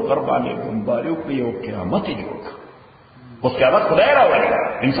تور غر باندې بمباری وکړي او قیامت یې جوړ کړ. اوس قیامت خدای راوړي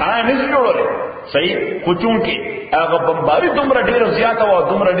انسانان نه جوړول صحیح. خو چونکې هغه بمباری دومره ډیره زیاته و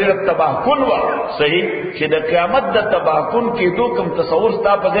دومره ډیره تباه کن و صحیح چې د قیامت د تباه کن کېدو کوم تصور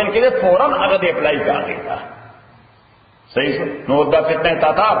ستا په ذهن کې دی فوراً هغه دې اپلای کاږي صحیح شو. نو دا فتنه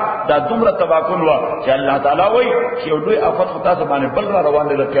تاتار دا دومره تباه کن و چې الله تعالی وایي چې یو دوی آفت خطا زمانه بل را روان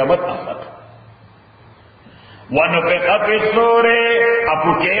دی د قیامت آفت. ونفخ فی الصور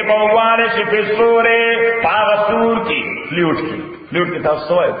اپو کے بوارش فی الصور پاغ سور کی فلیوٹ کی تاسو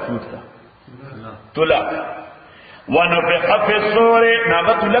سوائے فلیوٹ کا تلک. ونفخ فی الصور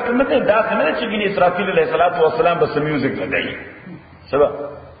ناغت تلک نتے داخل نتے چکینی اسرافیل علیہ السلام بس میوزک لگائی سبا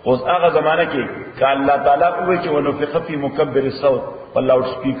اس آغا زمانہ کی کہ اللہ تعالیٰ کوئی کہ ونفخ فی مکبر الصوت پر لاؤڈ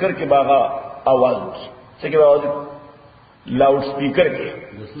سپیکر کے باغا آواز سکے باواز لاؤڈ سپیکر کے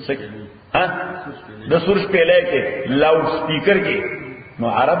د سورج پہلے کے لاؤڈ سپیکر کے نو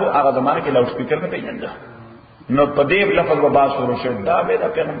عربو آغا زمانہ کے لاؤڈ سپیکر میں پیجن دا نو پدیب لفظ و باس و روشن دا بیدا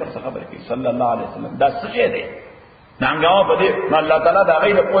پیغمبر سے خبر کی صلی اللہ علیہ وسلم دا سجے دے نانگاؤں پدیب نو اللہ تعالیٰ دا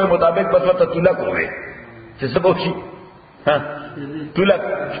غیر کوئی مطابق بس وقت تلک ہوئے چیز سبو کی تلک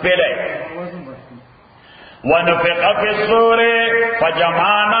پہلے ونفخ فی الصور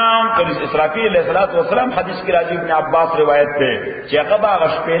فجمعناهم کله اسرافیل علیہ السلام حدیث کی راضی ابن عباس روایت پہ چې هغه باغ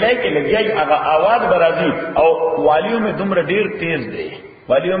شپېلې کې لګي هغه आवाज برازي او والیو میں دومره ډیر تیز دی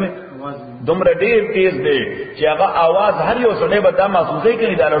والیو میں دومره ډیر تیز دی چې هغه आवाज هر یو سړی به دا محسوسه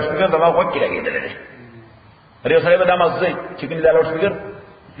کوي دا لوډ سپیکر دماغ وکړي لګیدل دی هر یو سړی به دا محسوسه چې کوي دا لوډ سپیکر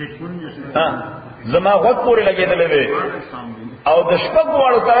زما وخت پورې لګیدل دی او د شپږ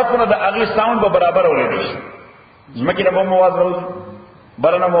واړو طرفونو د هغه ساوند به برابر اورېدل شي. زمکه نه به आवाज راوځي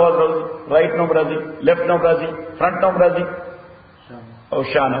برنه आवाज راوځي رائټ نو راځي لیفټ نو راځي فرنٹ نو راځي او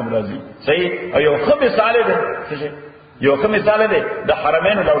شان نو راځي صحیح. او یو ښه مثال دی څه یو ښه مثال دی د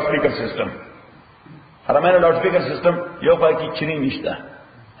حرمین لاوډ سپیکر سیستم. حرمین لاوډ سپیکر سیستم یو پاکي چینی نشته.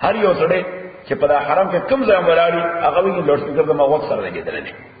 هر یو سړی چې په حرم کې کوم ځای ولاړی هغه وی لاوډ سپیکر د مغوت سره لګیدل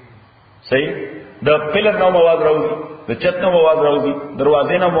دی صحیح. د پلر نو आवाज راوځي د چت نو आवाज راوځي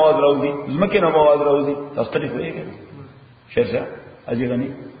دروازې نو आवाज راوځي زمکه نو आवाज راوځي تاسو ته ویږي شیرشاه اجي غني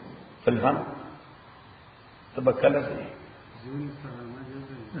فلخان تبکل سي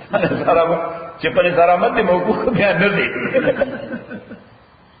سلام چې په سلامت دی موقوف بیا نه دی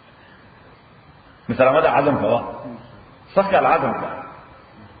سلامت عدم فوا صح العدم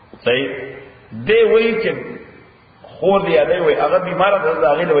صحیح دی وایي چې خور دی یادای وای هغه بیمار ده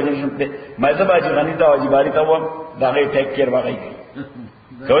هغه له وجې شته مې زبا چې غنی دا واجباري ته و دا هغه ټیک کیر واغی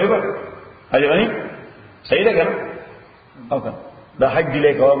کوي به هغه غنی صحیح ده کنه او کنه دا حق دی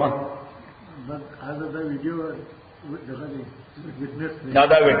له کومه هذا دا ویډیو دغه دی وټنس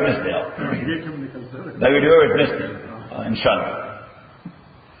دا وټنس دی دا ویډیو وټنس دی ان شاء الله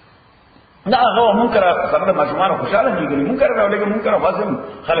دا هغه منکر سره د مجموعه خوشاله دي منکر راولې منکر واسم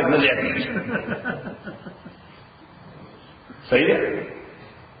خلک نه زیات دي صحیح ہے.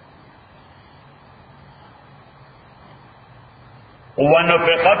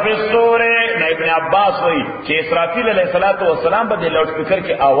 ونفخ فی الصور ابن عباس وی کہ اسرافیل علیہ السلام په لاؤډ سپیکر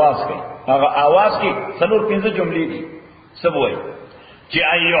کې आवाज کوي هغه आवाज کې څلور پنځه جملې دي سب وایي چې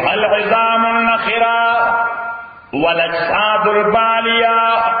ایها العظام النخرا والاجساد الباليه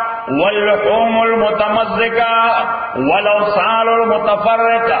واللحوم المتمزقه والاوصال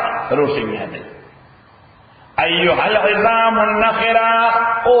المتفرقه روشي نه ایها العظام النخرا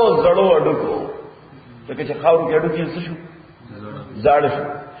او زړو اډکو ځکه چې خاورو کې اډو کې څه شو زاړ شو.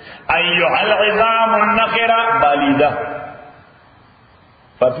 ایها العظام النخرا بالیده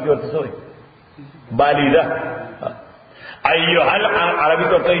فارسی کې ورته څه وایي بالیده ایها عربي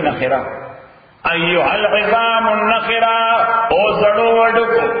ته کوي نخرا ایها العظام النخرا او زړو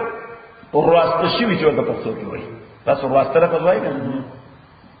اډکو او واسطه شي چې ورته پښتو کې وایي تاسو واسطه راځي کنه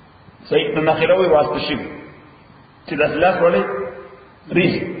صحیح نخرا وایي واسطه شي چې د اخلاص وړي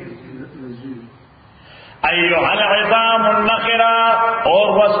ریز ایها العظام النخرا اور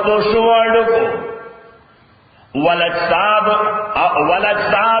وستو شوړو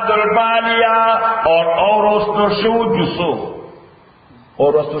ولجساد البالیا اور وستو شو جسو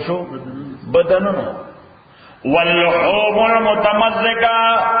اور وستو شو بدنونو واللحوم المتمزقہ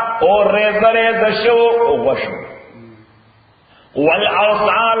اور ریزہ ریزہ شو وشو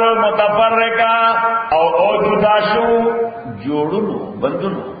والاوصال المتفرقہ اور جدا شو جوڑنو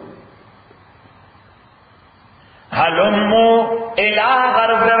بندنو حلمو الى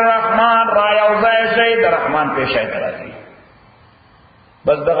غرض الرحمن رایوزہ شید رحمان پیشہ کراتی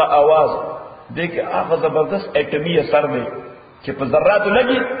بس دغا آواز دیکھیں آخر زبردست ایٹمی اثر دے کہ پا ذراتو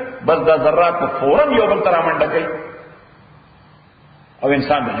لگی بس دا ذرات کو فوراً یو بل طرح منڈا گئی او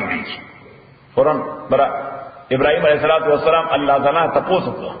انسان بجو گئی فوراً برا ابراہیم علیہ السلام اللہ تعالیٰ تپو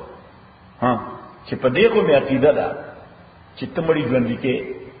سکتا ہاں چھ پا دیکھو میں عقیدہ دا چھ تمڑی جوندی کے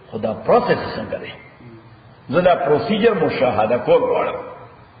خدا پروسیس سن کرے زدا پروسیجر مشاہدہ کول غواړم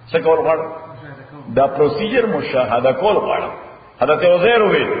څه کول غواړم دا پروسیجر مشاهده کول غواړم حضرت عزیر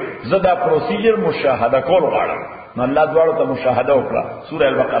وی زدا پروسیجر مشاهده کول غواړم نو الله دواړو ته مشاهده وکړه سورہ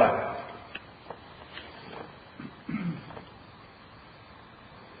البقرہ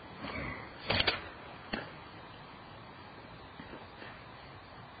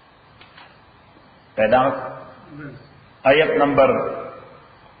پیدا آیت نمبر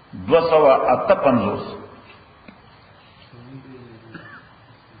 258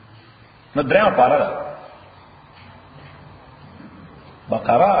 نو دریا پارا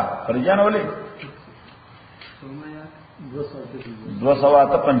بقرہ خرجان والے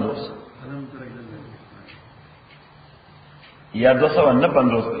 258 یا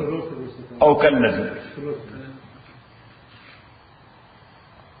 259 او کل نزل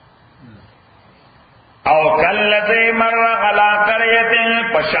او کلذی مر علی قریۃ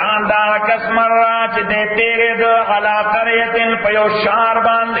پشاندا کس مر چ دے تیرے دو علی قریۃ پیو شار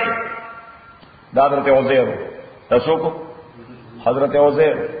باندې دا حضرت عزیر تاسو کو حضرت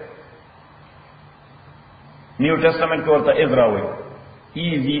عزیر نیو ٹیسٹمنٹ کو ورته عزرا وی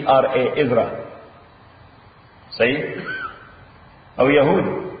EZRA عزرا صحیح او یہود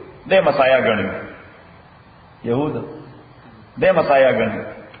دے مسایا گنی یہود دے مسایا گنی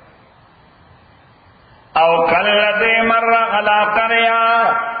او کلذی مر علی قریہ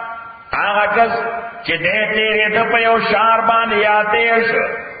آغا کس چی دے تیرے دپیو شار باندې یا تیش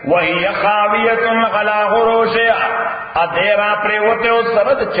وہی خاویت علی غروشیا ادیرا پریوتیو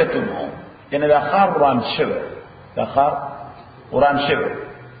سرد چتنو یعنی دا خار قرآن شو دا خار قرآن شو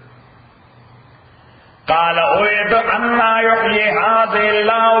قال اوید انا یحیی هذه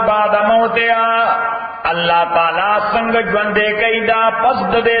اللہ بعد موتیا اللہ تعالی سنگ جوندے کئی دا پس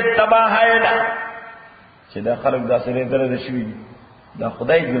دے تباہینا چې دا خلق دا سره درد شوی دا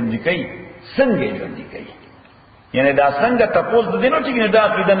خدای ژوندۍ کوي څنګه ژوندۍ کوي یعنی دا څنګه تپوس د دینو چې دا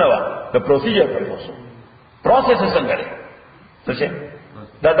عقیده نه و د پروسیجر تپوسو پروسس څنګه لري څه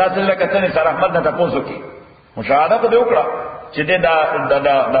دا داسې لکه څنګه سره احمد نه تپوسو کې مشاهده په دې وکړه چې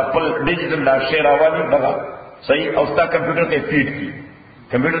دا خپل ډیجیټل دا شیر اوالي دغه صحیح او ستا کمپیوټر ته فیډ کی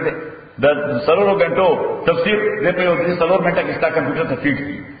کمپیوټر ته د سلورو غنټو تفسیر دې په یو دې سلور غنټه کې ستا کمپیوټر ته فیډ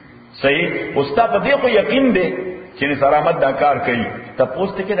کی صحیح استا په دې خو یقین دی چې سلامت دا کار کوي ته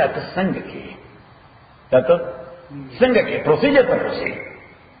پوسټ کې دا څنګه کوي دا ته څنګه کوي پروسیجر ته پوسټ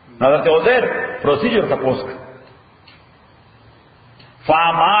حضرت عزیر پروسیجر ته پوسټ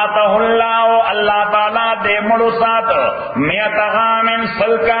فاماته الله الله تعالی دې مړو سات میتغام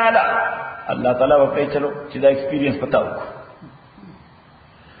سلکالا الله تعالی وکړي چلو چې دا ایکسپیرینس پتاو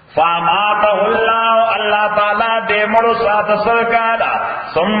فاماته الله الله تعالی دې مړو سات سلکالا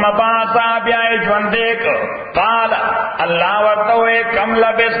ثم باسا بیا ژوندې کو قال الله ورته کم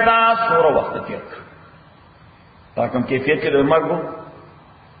لبستا سور وخت تیر تا کوم کیفیت کې د مرګو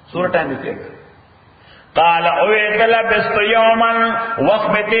سور ټایم تیر قال اوید لبست یوما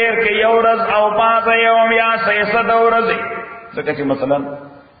وقت تیر کې یو ورځ او باز یوم یا سیصد ورځ ځکه چې مثلا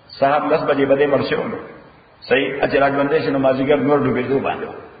صاحب 10 بجې بده مرشه ونه صحیح اجر ژوندې شنو مازیګر نور ډوبې دوه باندې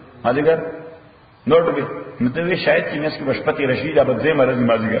مازیګر نور ډوبې نو ته شاید چې مېس کې بشپتی رشید ابد زې مرز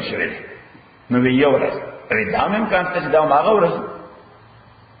مازیګر شوی نو وی یو ورځ پرې دا مې امکان ته دا ماغه ورځ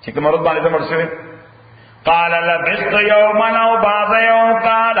چې کوم ورځ باندې مرشه قال لبست یوما او بعض یوم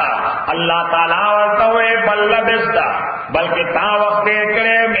قال اللہ تعالی ورته بل لبست بلکہ تا وقت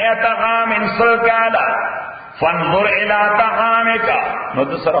کرے میتغا من سلکالا فانظر الى طعامک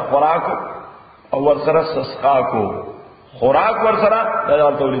نو سر خوراک او ورسر سسقاکو خوراک ورسر دا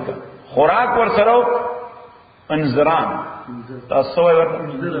ورته ولیکا خوراک ورسر انذران تاسو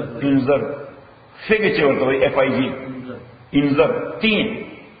انذر فگ چې ورته وایي FIG انځر 3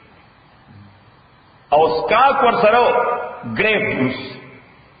 او سکاک ورسره ګریپ جوس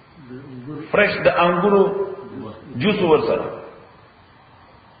فرش د انګورو جوس ورسره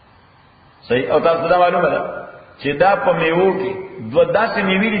صحیح. او تاسو دا معلومه ده چې دا په میوو کې دوه داسې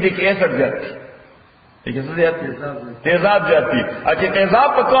میوې دي چې ایسډ زیات دي. ٹھیک ہے زیات تیزاب زیات دي. اچھا تیزاب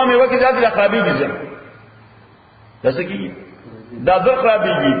په کومه میوه کې زیات دي خرابې دي ځکه جیسے کہ دا زر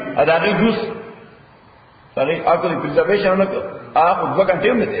خرابېږي اداغي جوس هغه اکو د پریزرویشن نه هغه 2 غنټې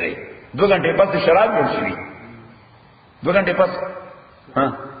هم نه دی 2 غنټې پس شراب جوړ شي 2 غنټې پس ها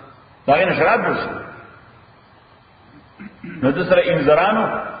دا نه شراب جوړ شي. نو د سره انذرانو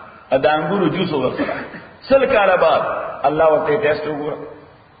ادا انګورو جوس ورسره سل کاله بعد الله ورته ټیسټ وکړ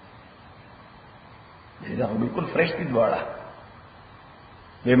دا بالکل فرش دي دواړه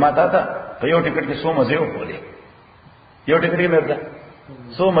به ماته تا په یو ټیکټ کې 100 مزه وکړي یو ټیکټ کې مردا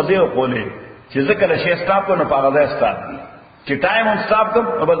 100 مزه وکړي چې ځکه له شي سٹاپ کو نه پاغه سٹاپ دي چې ټایم هم سٹاپ کوم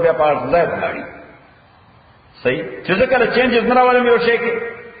او بس بیا پاغه ځای غاړي صحیح. چې ځکه له چینجز نه راولم یو شي کې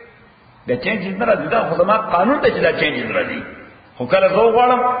د چینجز نه راځي دا خدمات قانون ته چې دا چینجز راځي خو کله زه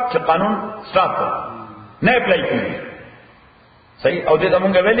غواړم چې قانون سٹاپ کړم نه اپلای کیږي صحیح. او دې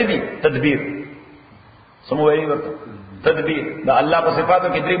زمونږ ویلې دي تدبیر سمو ویلې ورته تدبیر دا الله په صفاتو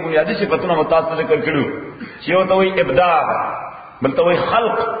کې درې بنیادی صفاتونه متعلق ذکر کړو چې یو ته وایي ابداع بل ته وایي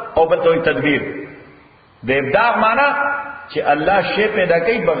خلق او بل ته وایي تدبیر. د ابداع معنی چې الله شی پیدا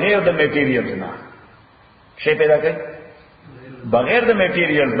کوي بغیر د میټیریل نه شی پیدا کوي بغیر د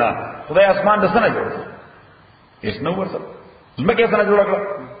میټیریل نه. خدای اسمان د څه نه جوړ کړ هیڅ نو ورته زمکه څنګه جوړ کړ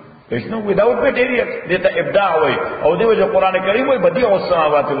هیڅ نو وداوت میټیریل دته ابداع وایي او دیو جو قران کریم وایي بدیع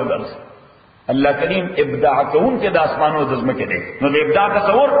السماوات والارض. اللہ کریم ابداع کون کے دا اسمانوں دزمے کے دے نو دے ابداع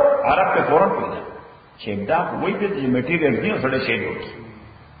تصور عرب کے فوراً پیدا چھے ابداع وہی پہ جو میٹیریل دی اور سڑے شیڈ ہوتی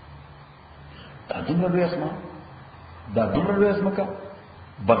دا دمرا لوی اسمان دا دمرا لوی اسمان کا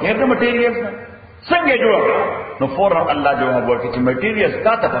بغیر دا میٹیریل سنگے جو نو فوراً اللہ جو ہے بولتی چھے میٹیریل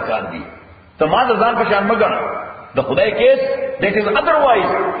تا تفکار دی تمام ازان پشان مگر دا خدای کیس دیٹ از ادروائز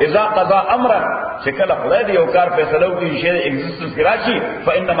اذا قضا امرا شکل خدای دی اوکار فیصلو کی شیر ایگزسٹنس کی راشی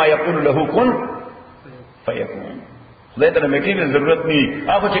فانما یقول له کن فیکون. خدای ته میټیریل ضرورت نہیں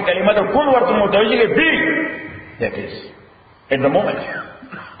هغه چې کلمه ته کن ورته متوجه کې be that is at the moment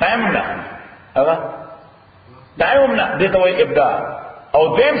time نه هغه ټایم نه دته وای ابداع. او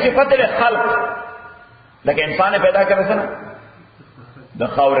دیم صفت له خلق لکه انسان پیدا کړی څنګه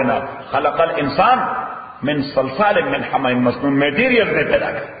د خاورنا خلق الانسان من صلصال من حمأ مسنون میٹیریل نے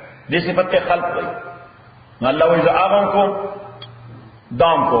پیدا کر دی صفت خلق ہوئی اللہ ویزا آغم کو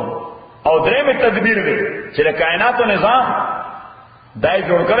دام کو او درے میں تدبیر دے چلے کائنات و نظام دائی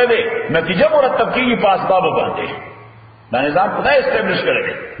جوڑ کرے دے نتیجہ مرتب کی پاس باب باندھے دا نظام خدا اسٹیبلش کرے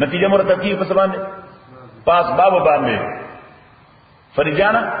دے نتیجہ مرتب کی پاس باندھے پاس باب باندھے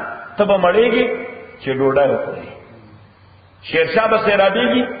فریجانا تب مڑے گی چھ ڈوڑا ہے شیرشاہ بس ارادے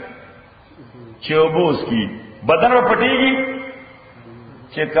گی چوبوس کی بدن میں پٹے گی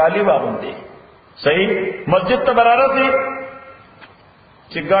چھ کالی بابن دے صحیح. مسجد تبرارہ سے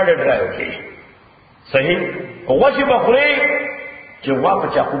چھ گاڑی ڈرائیو کی صحیح. وشی بخوری چھ واپ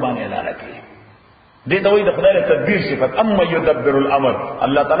چاقو بانے لا رکھے دیتا ہوئی دا خدای تدبیر صفت اما یدبر الامر.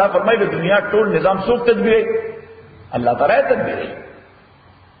 اللہ تعالیٰ فرمائی کہ دنیا ٹول نظام سوک تدبیر ہے اللہ تعالیٰ تدبیر ہے.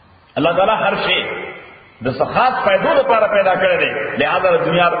 اللہ تعالیٰ ہر شے دا سخاص فائدوں دا پارا پیدا کرے دے لہذا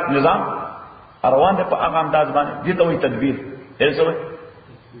دنیا نظام اروان دے پا آغا انداز بانے دیتا ہوئی تدبیر ایسا ہوئی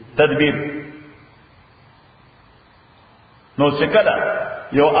تدبیر. نو سکلا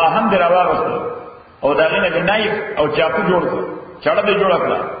یو آہم دے رواغستو او داغین اگه نائف او چاکو جوڑ کر چڑا دے جوڑا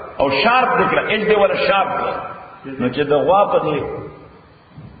کلا او شارپ دکلا ایج دے والا شارپ کلا نو چه دا غوا پا دے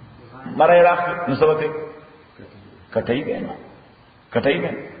مرائی راک نو سبتے کٹائی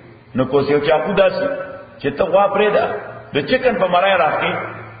گئے نو کوسی او چاکو دا سی چه تا غوا پریدا دا چکن پا مرائی راک کے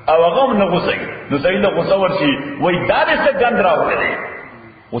او اغم نغسائی نو سایی نغسا ورشی وی دارے سے گند راو کرے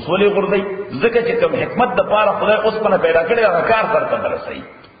اس ولی غردائی ذکر چه کم حکمت دا پارا خدای اس پنا پیدا کرے اغا کار سرطا درسائی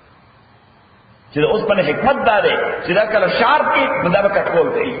چه دا اس پنا حکمت دارے چه دا کل شارپ کی دا با کٹکول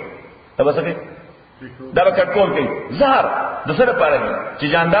کئی دا با سکے دا با کٹکول کئی زہر دوسر پارا گی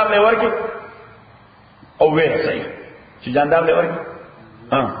چه جاندار لیور کی او ویر سائی چه جاندار لیور کی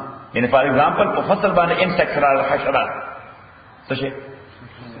یعنی فار ایگزامپل پا فصل بانے انسیکس را حشرات سشے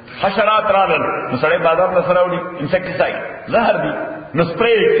حشرات رالن نو سڑے بازار نسراوڑی انسیکٹیسائڈ زہر دی نو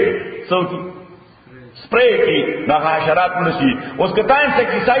سپرے کی سو کی سپرے کی نو حشرات منشی اس کے تا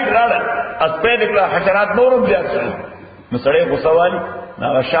انسیکٹیسائڈ رالن اسپرے نکلا حشرات نورم زیاد سو نو سڑے غصہ والی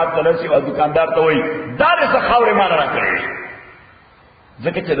نو شاپ تلرسی و دکاندار تو ہوئی دار سے خاور مانا نہ کرے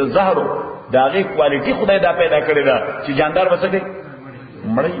ځکه چې د زهرو د هغې کوالټي خدای دا پیدا کړې ده چې جاندار به څه کوي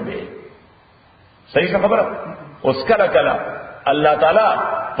مړی به. صحیح خبره. اوس کله کله الله تعالی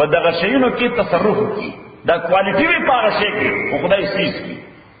په دغه شیونو کې تصرف وکړي، دا کوالټي وي په هغه شی کې خو خدای سیز کړي.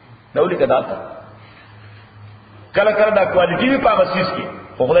 دا ولیکه دا ته کله کله دا کوالټي وي په هغه سیز کې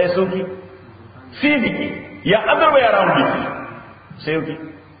خو خدای څه وکړي سیز کړي یا ادر وی اراوند کړي څه وکړي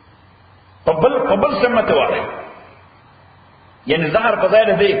په بل سمت وایي. یعنی زهر په ځای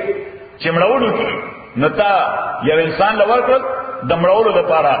دی چې مړولو کې نو تا یو انسان له ورکړل د مړولو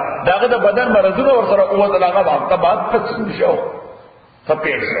لپاره داغه د بدن مرزونه ورسره اووه هغه وخت بعد تکسور شو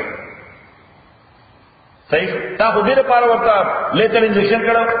خپېړ شو. صحیح. تا خو دې لپاره ورته لیتل انجکشن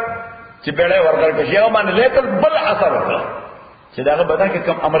کړو چې پیړې ورکړ کې یو باندې لیتل بل اثر وکړ چې داغه بدن کې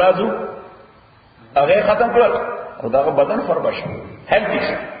کم امراضو هغه ختم کړل او داغه بدن فربش هیلثي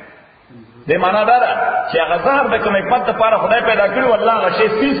شو. دې معنا دا ده چې هغه زهر د کوم حکمت لپاره خدای پیدا کړی او الله هغه شی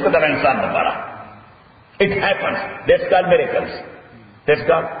سیز کړ د انسان لپاره. It happens. That's called miracles. That's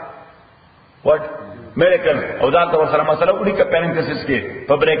called what? Miracles. او دا ته سره مسله وړي ک پرنتسس کې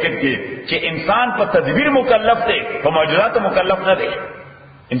په بریکټ کې چې انسان په تدبیر مکلف دی، په معجزات مکلف نه دی.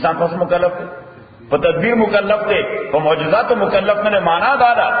 انسان په مکلف دی، په تدبیر مکلف دی، په معجزات مکلف نه. معنا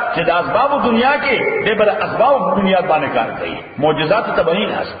دا ده چې د اسباب دنیا کې د بل اسباب دنیا باندې کار کوي. معجزات ته بنی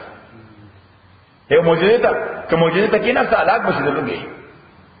نه است. یو معجزه ته که معجزه ته کې نه سالک بشي دلږي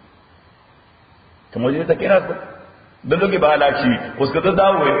که معجزه ته کې نه دلږي به هلاک شي. اوس کته دا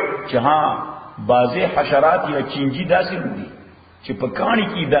وایي چې ها بعضی حشرات یا چینجی داسې دي چې په کانی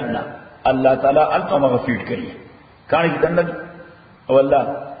کې دنه الله تعالی الته مغفیت کوي. کانی کې دنه او الله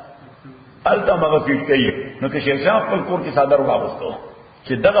الته مغفیت کوي. نو که شیخ خپل کور کې صادر واغستو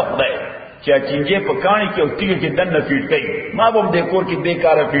چې دغه خدای چې چینجی په کانی کې او تیګ کې دنه فیټ کوي، ما به دې کور کې دې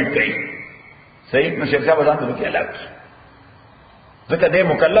کار فیټ کوي. صحیح. نو شیخ صاحب ځان ته کې الګ ځکه دې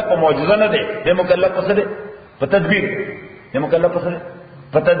مکلف په معجزه نه دی، دې مکلف څه دی په تدبیر. دې مکلف څه دی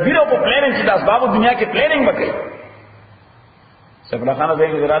په تدبیر او په پلانینګ چې د اسباب دنیا کې پلانینګ وکړي. سفر خانه دې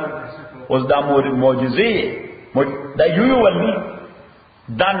ګران اوس دا معجزې دا یو ولني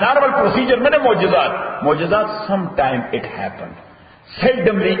دا نارمل پروسیجر نه معجزات. معجزات سم ټایم اٹ هیپند،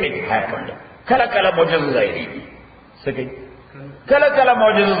 سیلډملی اٹ هیپند. کله کله معجزه ظاهري دي سکه، کله کله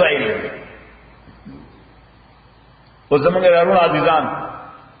معجزه ظاهري دي. او زمونږ ورونو عزیزان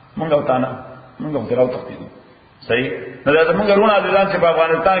مونږ او تانا مونږ او تراو تختیدو. صحیح. نو دا زمونږ ورونو عزیزان چې په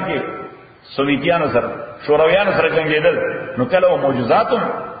افغانستان کې سوویتیانو سره شورویانو سره جنگېدل نو کله معجزاتو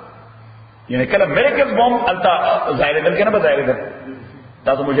یعنی کله میریکلز بوم التا ظاهرېدل کنه به ظاهرېدل.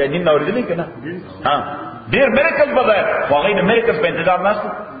 تاسو مجاهدین نو ورېدل کنه ها ډېر میریکلز به ظاهر خو هغه د میریکلز په انتظار ناست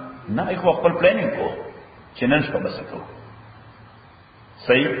نه. خو خپل پلانینګ کو چې نن شپه بس کو.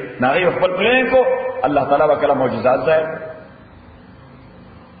 صحیح. نه خپل پلانینګ کو اللہ تعالیٰ وکلا معجزات ظاہر.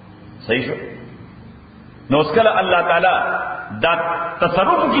 صحیح شو. نو اس کلا اللہ تعالیٰ دا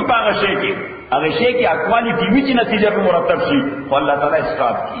تصرف کی پاغ شے کی اگر شے کی اقوالی دیوی چی نتیجہ پر مرتب شی تو اللہ تعالیٰ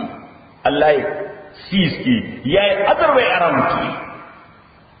اسٹاپ کی، اللہ سیز کی یا ادر و ارم کی.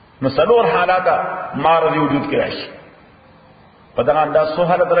 نو سلور حالاتا معرضی وجود کی راشی پدغا انداز سو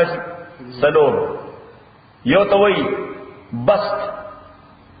حالت راشی سلور. یو توئی بست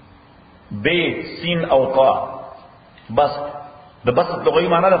بے سین او طا بسط. د بسط لغوی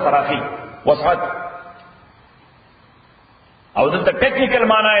معنی ده فراخی وسعت او دلته ټیکنیکل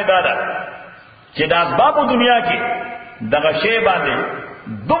معنی دا ده چې د اسباب دنیا کې دغه شی باندې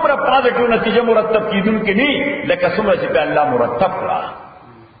دومره پازیټیو نتیجه مرتب کیدونکې نه لکه څومره چې الله مرتب کړه.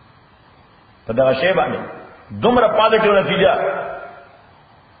 په دغه شی باندې دومره پازیټیو نتیجه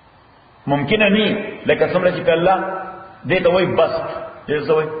ممکن نه لکه څومره چې الله دې ته وایي بسط. دې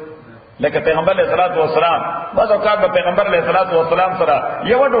څه وایي لکه پیغمبر علیہ الصلوۃ والسلام بعض اوقات به پیغمبر علیہ الصلوۃ والسلام سره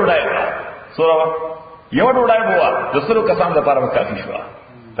یو ډوډۍ سورہ یو ډوډۍ بوا د سلو کسان لپاره کافي شو.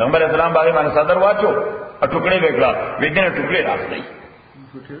 پیغمبر علیہ السلام باندې باندې صدر واچو او ټوکړې وکړه وینې ټوکړې راځي.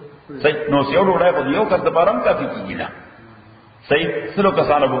 صحیح. نو یو ډوډۍ په یو کس لپاره هم کافي کیږي نه. صحیح. سلو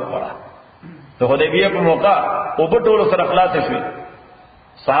کسان وو پورا ته حدیبیه په موقع او په ټولو سره خلاص شوي.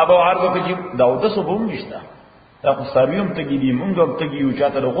 صحابه عرض وکړي داوود صوبوم نشته دا خو سارویم تګي دي مونږ هم تګي یو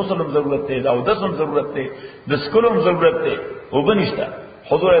چاته د غسل هم ضرورت دی، دا د سم ضرورت دی، د سکول هم ضرورت دی او بنشتا.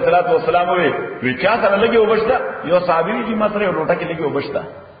 حضور صلی الله علیه وسلم وی چا سره لګي وبشتا یو صحابي چې ما سره روټه کې لګي وبشتا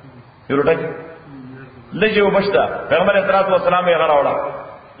یو روټه کې لګي وبشتا. پیغمبر صلی الله علیه وسلم یې غراوړه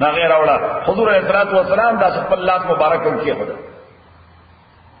نه غراوړه. حضور صلی الله علیه وسلم دا خپل لاس مبارک هم کې خدا.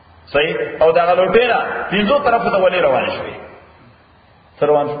 صحیح. او دا غلوټینا پینځو طرف ته ولې روان شوی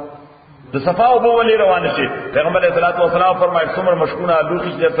روان د صفا او بو ولې روان شي. پیغمبر علیہ الصلوۃ والسلام فرمایي څومره مشکونه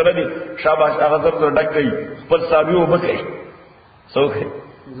لوخي چې سره دي شاباش هغه زر ډک کړي خپل صحابي او بکړي. سوکه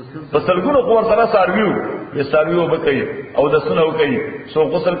بسلګونو خو سره سارویو به سارویو به کوي او د سنو کوي سو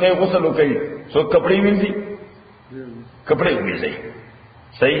غسل کوي غسل کوي سو کپڑے وینځي کپڑے وینځي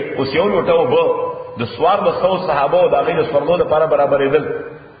صحیح اوس یو لوټاو به د سوار د 100 صحابه او د غیر سوارلو لپاره برابرېدل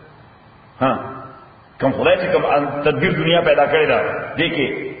ها کوم خدای چې کوم تدبیر دنیا پیدا کړی دا دې کې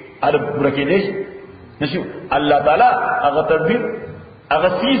عرب ورکه دې نشو الله تعالی هغه تدبیر هغه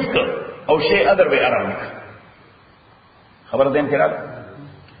سیز کړ او شی ادر به آرام خبر دین کړه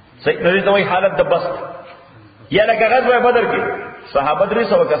صحیح نو ته وی حالت د بس یا لکه غزوه بدر کې صحابه درې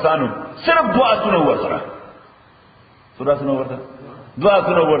سو کسانو صرف دعا سنو ورسره سورہ سنو ورته دعا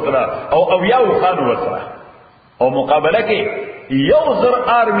سنو ورسره او یاو خانو ورسره او مقابله کې یو زر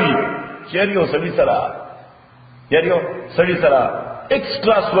آرمی چیریو سړي سره یریو سړي سره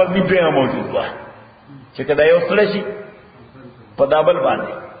ایکسترا سورلی به موجود و چې کدا یو سړی شي په دابل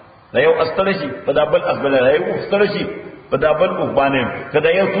باندې دا یو استړی شي په دابل اسبل رايو استړی شي په دابل کو باندې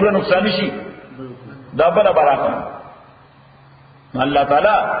کدا یو پورا نقصان شي دابل برابر الله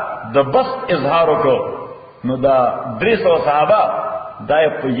تعالی د بس اظهار وکړو نو دا 300 صحابه دا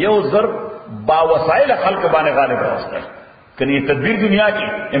په یو ضرب با وسایل خلق باندې غالب راوستل کني تدبیر دنیا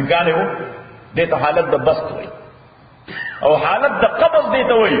کې امکان وو د ته حالت د بس وي او حالت د قبض دی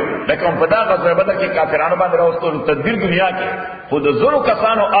ته وي لکه په دا غزوه بدر کې کافرانو باندې راوستل تدبیر دنیا کې خود زرو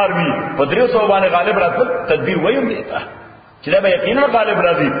کسانو آرمی په 300 باندې غالب راځل تدبیر وایي دیتا چې دا به یقینا غالب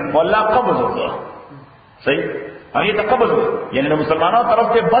راځي والله قبض وکړه صحیح هغه ته قبض یعنی د مسلمانانو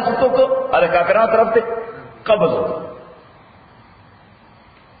طرف ته بس تو کو او کافرانو طرف ته قبض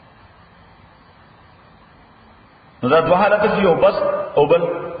نو دا دوه حالت دي یو بس او بل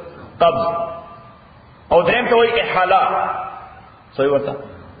قبض او دریم ته وایي احاله صحیح ورته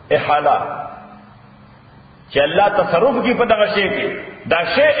احاله چې الله تصرف کی په دغه شی کې دا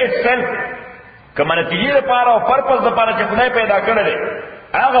شی اټسلف کمه نتیجې لپاره او پرپس لپاره چې خدای پیدا کړل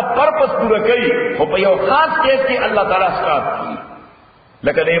هغه پرپس پوره کوي خو په یو خاص کیس کې الله تعالی اسقاط کوي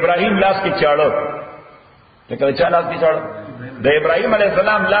لکه د ابراهیم لاس کې چاړو لکه چا لاس کې چاړو د ابراهیم علیه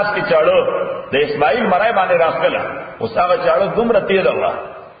السلام لاس کې چاړو د اسماعیل مرای باندې راغله اوس هغه چاړو دومره تیز و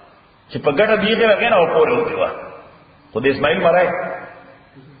چې په ګټه دیږي هغه نه پورې وتی و خو د اسماعیل مرای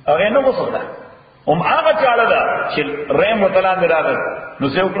هغه نه وسوله هغه چاړه ده چې رحم وتعالى نه راغله نو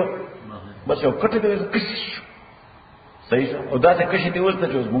څه وکړو بس یو کټه دې کش صحیح او دا څه کش دې ولته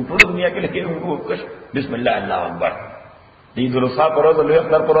چې موږ ټول دنیا کې لکه موږ کش بسم الله الله اکبر دې درصا پروز له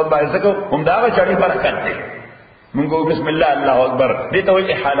اختر پروز باندې څه هم دا چاړي برکت دې موږ بسم الله الله اکبر دې ته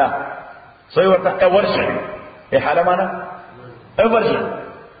وایي احاله صحیح ورته ورشه احاله معنا ورشه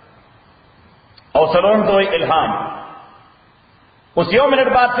او سلام تو الہام اس یو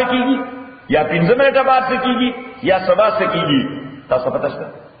منٹ بعد سے کیگی یا 15 منٹ بعد سے کیگی یا سبا سے کیگی تاسو پتہ شته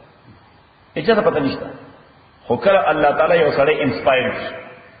اچھا ته پتہ نشته خو کله الله تعالی یو سره انسپایر کی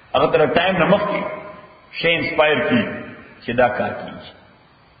هغه تر ټایم نه مخ کی شی انسپایر کی چې دا کار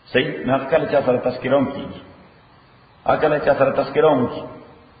کیږي صحیح نه کله چا سره تذکرون کیږي اکله چا سره تذکرون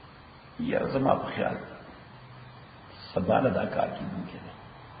کی یا زما په خیال سبحان دا کار کیږي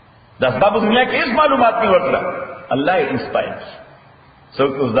د اسباب دنیا کې هیڅ معلومات نه ورته الله یې انسپایر سو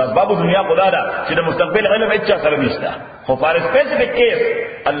که د اسباب دنیا خدا دا چې د مستقبل علم هیڅ سره نشته خو فار سپیسیفیک کیس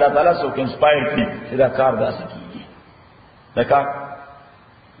الله تعالی سو کې انسپایر کی چې دا کار داسې کیږي دا کار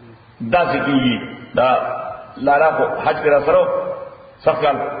داسې کیږي دا لارا کو حج کرا سره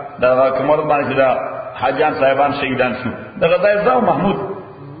سفر دا کومر باندې دا حاجان صاحبان شهیدان شو دا غزای زو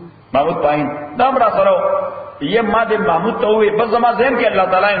محمود پاین دا امر سره یہ ماده محمود ته وي بس زما ذهن کې الله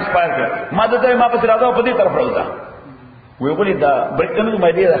تعالی انسپایر کړ ماده ته ما پس راځو په دې طرف راځه وی غولي دا برکنو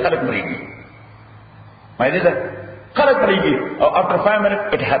مې دې خلک مریږي مې دې خلک مریږي او after 5 minutes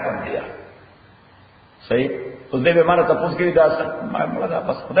it happened there صحیح اوس دې به مانه تاسو کې دا ما دا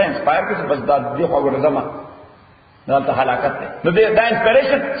بس خدای انسپایر کړ بس دا دې خو ورزما دا ته هلاکت ده نو دې دا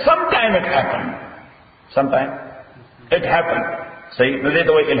انسپیریشن sometime it happened صحیح نو دې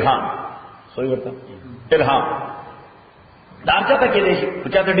ته وایي الهام صحیح ورته الہام دار چاہتا کہ دیشی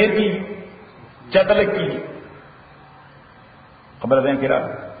چاہتا ڈیر کی چاہتا لگ کی خبر دیں کرا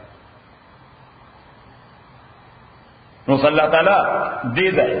نو صلی اللہ تعالی دے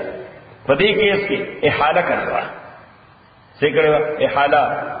دائے فدے کیس کی احالہ کرے گا سے کرے گا احالہ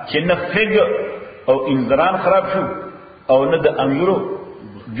چن فگ او انذران خراب شو او ند انگرو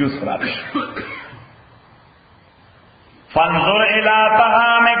جوس خراب شو فانظر الى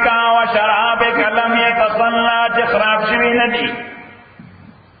طعامك وشرابك لم يتصنع خراب شوی ندی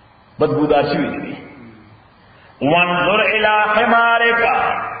بدبودار شوی ندی وانظر الى حمارك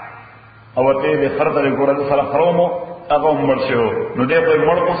او ته دې خرته ګورل سره خرومو هغه مړ شو نو دې په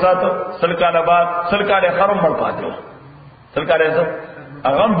مړ کو ساتو سلکاله بعد سلکاله خرم مړ پاتو سرکار ایسا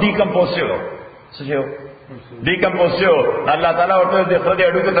اغم ڈیکمپوز ہو سچے ہو ڈیکمپوز ہو اللہ تعالیٰ اور تو خود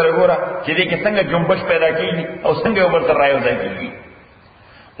اڈو کے طرح گورا کہ دیکھ سنگ جنبش پیدا کی اور سنگ اوپر کر رائے ہوتا کی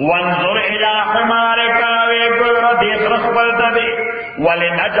وانظر الى حمارك ويقول دیکھ رخ بلتا دے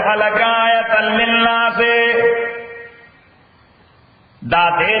ولنجعلك آیتا للناس دا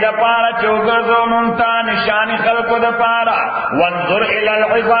دے دا پارا چوگرزو منتا نشانی خلقو دا پارا وانظر الى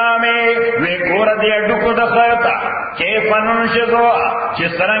العظام ویگور دے ڈکو دا خیطا کیفا ننشزوا چی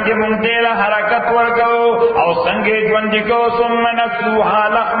سرنگ منتیلا حرکت ورکو او سنگی جوندکو ثم نسلوها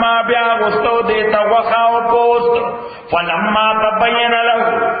لحما بیا غستو دیتا وخا و پوست فلما تبین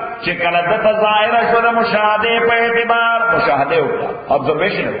لہو چی کلدت ظاہر شد مشاہدے پہ اعتبار مشاہدے ہوگا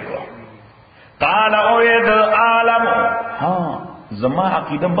observation ہوگا قال اوید عالم ہاں زما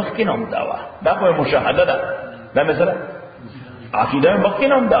عقیدہ مخکې نه هم داوا دا کوئی مشاهده ده دا مثلا عقیدہ مخکې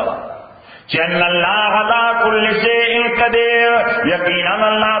نه هم داوا چې ان الله على كل شيء قدير یقینا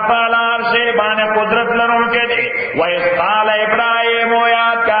الله تعالی هر شی باندې قدرت لرونکی دی و اذ قال ابراهیم یا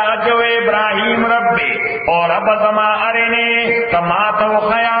کاجو ابراهیم ربی اور رب زما ارنی کما تو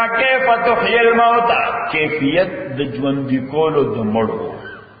خیا کیف تحیی الموتى کیفیت د ژوند کولو د مړو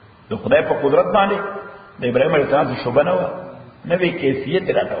د خدای په قدرت باندې د ابراهیم علیه السلام شوبه نه و نبی کیفیت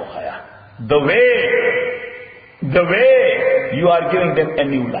راتا ہو خیا the way you are giving them a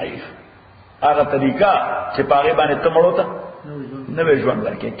new life آغا طریقہ چھپاغے بانے تمڑ ہوتا نبی جوان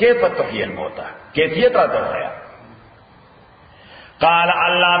کر کے کیفت تحیی الموتا کیفیت راتا ہو خیا قال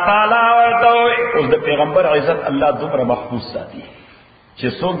اللہ تعالیٰ ورطوئے اس دا پیغمبر عزت اللہ دومرا محفوظ ساتی چھے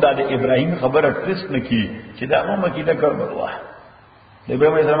سوک دا دے ابراہیم خبر ٹرسٹ نکی چھے دا غم کی دا گربر ہوا دا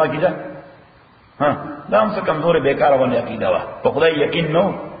ابراہیم علیہ السلام کی جا ہاں دا ہم سے کمزور بیکار والی عقیدہ وا تو خدای یقین نو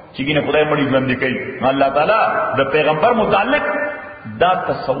چیگی نے خدای مڑی ژوند کئی اللہ تعالی دا پیغمبر متعلق دا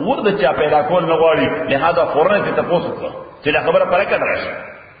تصور دا چا پیدا کول نه غواړي لہذا فورن ته تاسو کو چې دا خبره پره کړه راشي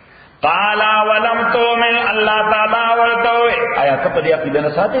قال ولم تؤمن الله تعالی ورته آیا ته په دې عقیده نه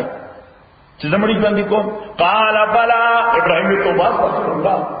ساته چې زمړي ژوند کوم قال بلا ابراهیم توبه رسول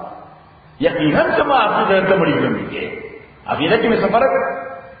الله یقینا سما عقیده زمړي ژوند کې عقیده کې څه فرق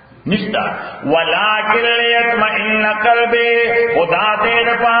نشتا ولیکن لیطمئن قلبی خدا دیر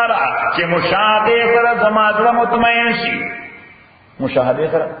پارا چی مشاہدے سر زما زڑا مطمئن شی مشاہدے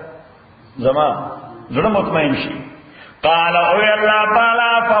سر زما زڑا مطمئن شی قال اوی اللہ تعالی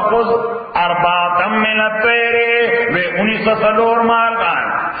فخذ ارباطا من الطیر وی 19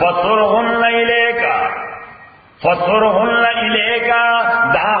 مارکان فصرهن الیکا فصرهن الیکا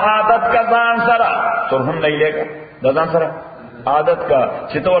دا عادت کا زان سرا صرهن الیکا دا زان سرا عادت کا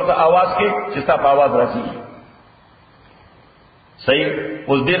چتور تا آواز کے چستا پا آواز راسی صحیح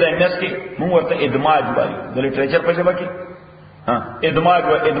اس دل اہمیت کی منہ ورطا ادماج والی دل لٹریچر پر جبا کی ہاں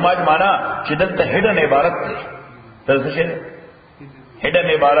ادماج مانا چدلتا ہڈن عبارت تے ترسل شہر ہڈن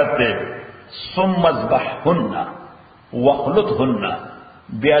عبارت تے ثم اذبحہن وخلطہن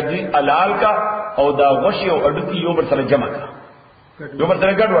بیادوی علال کا او دا غشی او اڈکی یو بر سر جمع کا یو بر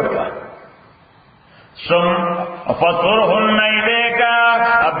سر گڑ وڑ کا فصرهن الیکا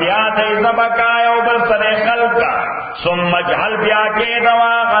ابیات زبکا یو بل سر خلقا ثم اجعل بیا کے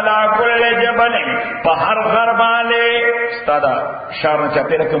دوا غلا کل جبل پہر غربانے استادا شارن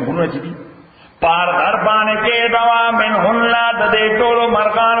چاپے رکھم گنو چی پار غربانے کے دوا من ہننا ددے طولو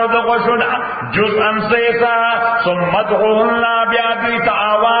مرغانو دغشنا جز انسیسا ثم ادعوہننا بیا دیتا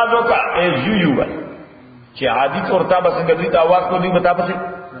آوازو کا ایز یو بل چی عادی طورتا بسنگ دیتا آواز کو دی بتا بسے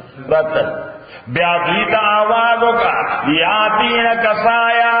راتل بیادیتا آوازوں کا یاتین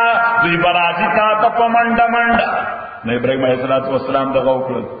کسایا دوی برازی تا تپ منڈا منڈا نو ابراہیم علیہ السلام دا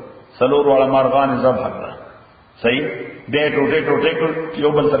غوکل سلور والا مارغان زبح کرا صحیح دے ٹوٹے ٹوٹے کل یو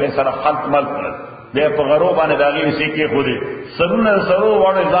بل سر سر خلط مل کر دے پا غروب آنے داغی سیکے خودے سرور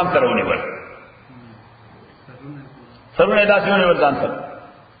والا ازام سر ہونے پر سرون اداسی ہونے پر ازام سر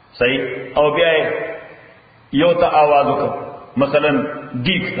صحیح او بیائے یو تا آوازوں کا مثلا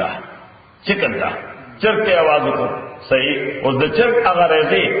دیکھ تا چکن تا چرک کے آوازوں کو صحیح اس دا چرک اگر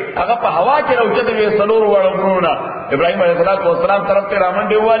ایسے اگر پا ہوا کے روچت ہوئے سلور وڑا گرونا ابراہیم علیہ السلام طرف تے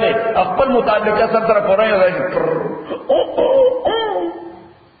رامنڈے والے اقبل متعلقہ سب طرف ہو رہے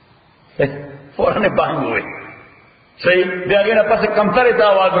ہیں فورانے بانگ ہوئے صحیح دے آگے نا پس کمتر تا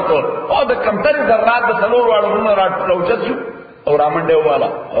آوازوں کو اور دا کمتر ذرات دا سلور وڑا گرونا روچت شو اور رامنڈے والا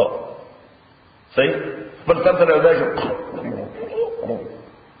صحیح پر سب طرف ہوئے شو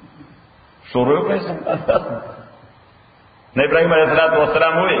شروع کیسے نہ ابراہیم علیہ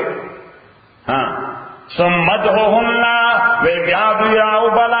السلام ہوئے ہاں سمت ہو ہننا وے بیادو یاو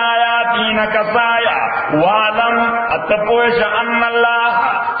بلایات دینک سایا وعلم اتپوش ان اللہ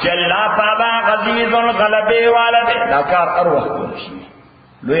چلا تعالی غزیز غلبے والا دے دا کار ار وقت کول شي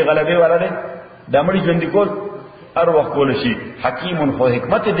لوی غلبے والا دے دمړي ژوند کول ار وقت کول شي حکیم خو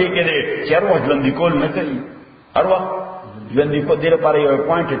حکمت دے کې دے چې ار وقت ژوند کول نه کوي ار وقت ژوند کو دیر پر یو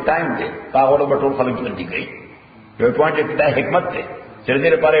پوینټ ټایم دے هغه به ټول خلک ژوند کوي یو پوینټ ټایم حکمت دے چې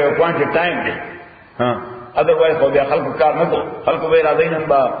دیر پر یو پوینټ ټایم دے ها otherwise خو بیا خلکو کار نه کو خلکو به راځي نن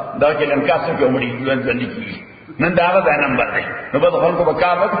با دا چې لنکاسو کې عمرې ژوند کوي نن دا هغه نمبر دی نو به خلکو به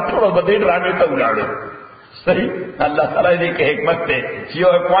کار وکړي ټول به دې راځي ته ولاړو صحیح الله تعالی دې کې حکمت ته چې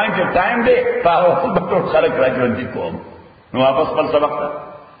یو پوینټ ټایم دی په هغه به ټول خلک راځي کوم نو واپس خپل سبق ته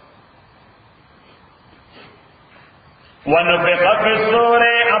ونفخ فی الصور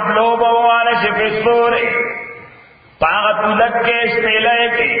ابلوب وارش فی الصور طاقت لکیش پیلے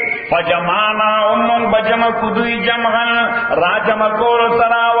کے فجمانا امم بجم کدوی جمغن راجم کول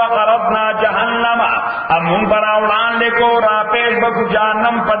سرا وقربنا جہنم امون براولان لکو را پیش بکو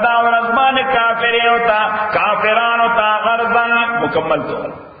جہنم پدا ورزمان کافران ہوتا غربن مکمل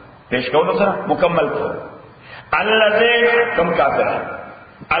طور پیش کول سرا مکمل طور اللذین کم کافران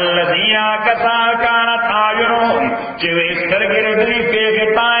الذین کسان کانت آیرون چویس کرگر دری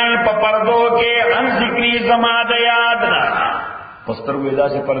پیغتائیں پپردوں کے ان ذکری زماد یادنا پستر ویدا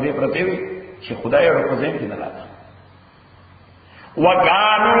سے پردے پرتے ہوئے چھ خدا یڑو قزین کی نلاتا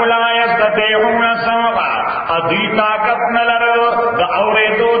وَقَانُوا لَا يَسْتَطِيعُونَ سَمْعًا ادوی طاقت نلرو دا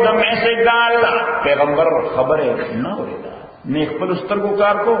اوریدو دا میں سے گالا پیغمبر خبر نہ اوریدا نے خپل سترګو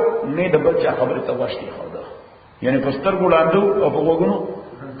کار کو نے د بچا خبر ته واشتي خودا یعنی پستر کو لاندو او په وګونو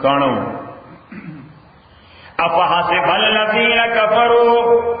کانو افحسب الذین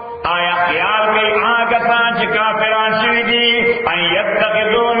کفروا آیا خیال کئی آگسان چی کافران شوی دی ان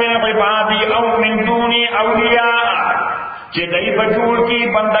یتخذوا من عبادی او من دونی اولیاء چی دئی بجول کی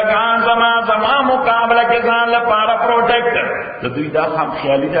بندگان زما مقابلہ کے زان لپارا پروٹیکٹر تو دوی دا خام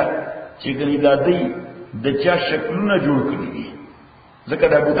خیالی دا چی گنی دا دی دا چا شکلونا جوڑ کری دی ذکر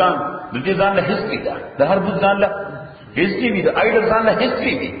دا بودان دا دی زان لحسکی دا ہر بود زان ہسٹری بھی دا آئیڈل زان لا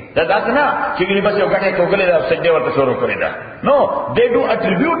ہسٹری بھی دا داتنا چگلی بس یو گٹے کوگلے دا سجدے ورطا شروع کرے دا نو they do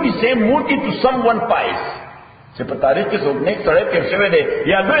attribute the same motive to someone pious سے پر تاریخ کے سوک نیک سڑے تیر شوے دے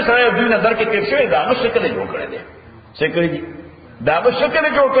یا دوی سڑے دوی نظر کے تیر شوے دا آگا شکلے جو کرے دے سکری جی دا آگا شکلے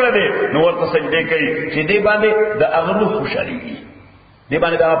جو کرے دے نو ورطا سجدے کئی چی دے باندے دا اغلو خوشحالی گی دے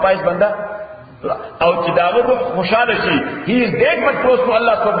باندے دا پائس بندہ او چې دا غو خوشاله شي he is that much close to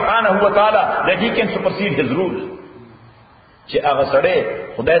Allah subhanahu wa ta'ala that he can supersede his rule چې هغه سره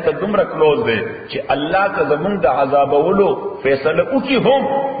خدای ته دومره کلوز دی چې الله ته زمونږ د عذابولو فیصله وکي هم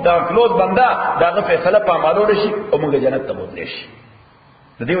دا کلوز بنده داغه فیصله په عملو شي او موږ جنت ته بوتلی شي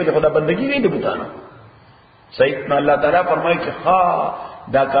د دې وجه خدای بندگی وی د بوتانو صحیح نو الله تعالی فرمایي چې ها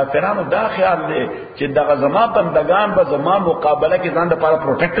دا کافرانو دا خیال دی چې دغه زما بندگان به زما مقابله کې ځان د لپاره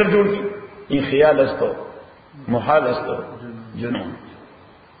پروټیکټر جوړ کړي این خیال استو محال استو جنون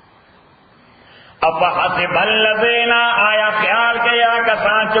افحسب الذین آیا خیال کیا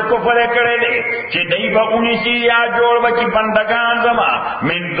کسان چ کفر کرے دے چ دای بونی سی یا جوڑ بچی بندگان زما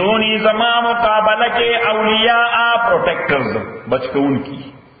من دونی زما مقابلہ کے اولیاء پروٹیکٹرز بچکون کی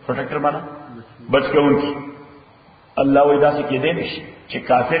پروٹیکٹر مانا بچکون کی اللہ وحدہ سے کہ دے نشی چ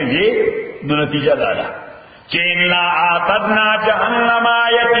کافر یہ دو نتیجہ دادا چینا آتدنا جہنم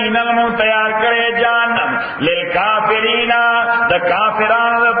یقینا تیار کرے جہنم للکافرین دا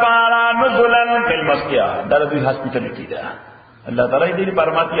کافران پارا نزلا فی المسکیہ در دوی ہاسپیٹلٹی دا اللہ تعالی دې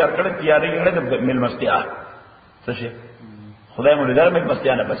پرما تیار کړ تیاری کړ د مل مسکیہ څه شي خدای مو دې مل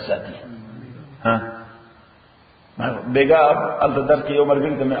مسکیہ نه بچ ساتي ها بیگا اب الدر کی عمر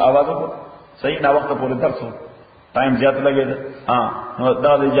بن ته आवाज کو صحیح نا وخت پورے درس ٹائم زیادہ لگے ہاں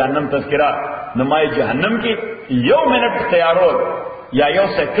دا جہنم تذکرہ نمائے جہنم کی یو منٹ تیارول یا یو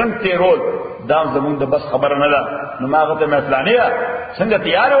سیکنڈ تیرول دام زمون دا بس خبر نہ دا نماغت میں فلانیہ سنگ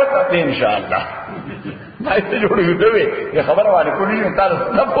تیار ہوتا تے انشاءاللہ میں اس سے جوڑی ہوئے یہ خبر والے کو نہیں ہوتا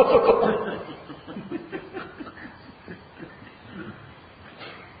نہ ہو سکو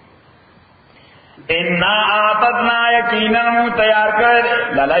انا آتدنا یقینا تیار کر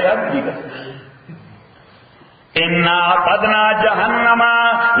لالا یاد جی کا انا آتدنا جہنم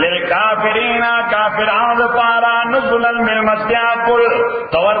للکافرین کافران پارا نزلا من مسکیہ قل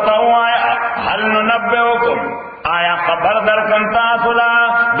تورتو آیا حل ننبئکم آیا خبر در کنتا سلا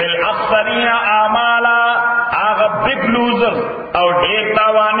بالاخسرین اعمالا آغا بگ لوزر او دیر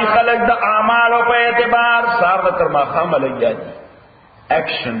تاوانی خلق دا اعمالو پہ اعتبار سار دا کرما خام علیہ جی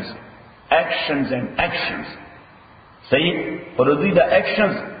ایکشنز and actions صحیح اور دوی the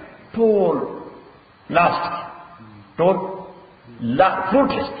actions tool last tool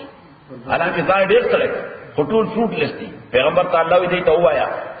فروٹلیس حالانکہ ځان ډېر سړی خو ټول فروټلس دي. پیغمبر تعالی وی دی ته ووایا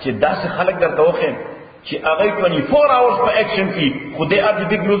چې داسې خلک درته وښیم چې هغه 24 hours په ایکشن کې خو دې ار دي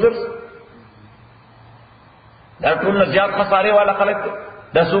بگ لوزرز. دا ټول نه زیات خسارې والا خلک دي.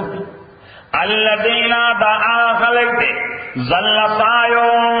 دا څوک دي؟ الذین دعا خلق دي ظل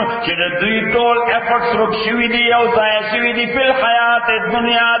سایون چې د دوی ټول ایفرټس رک شوي دي او ضایع شوي دي په حیات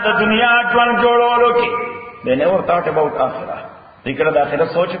دنیا د دنیا ژوند جوړولو کې. they never thought about آخرت. ذکر د آخرت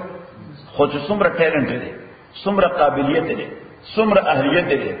سوچ خو چې څومره ټیلنټ دی، څومره قابلیت دی، څومره اهلیت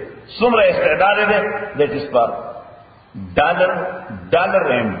دی، څومره استعداد دی، that is for dollar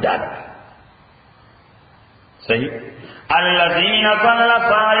and dollar. صحیح. الذين ظل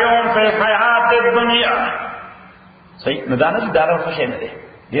سعيهم في الحياة الدنيا. صحیح. نو دا نه ډالر خوشی نه دی،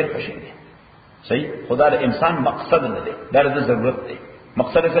 ډېر خوشی دی. صحیح. خدا د انسان مقصد نه دی، دا د ضرورت دی.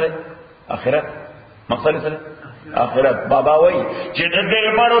 مقصد سره آخرت، مقصد سره آخرت. بابا وای چې د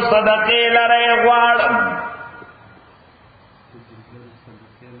دلبرو صدقې لرې غواړم،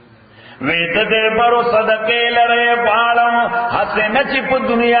 وی د دلبرو صدقې لرې غواړم، هسې نه چې په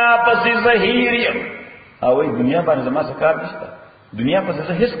دنیا پسې زهیر یم. او وی دنیا باندې زما څه کار نشته، دنیا پسې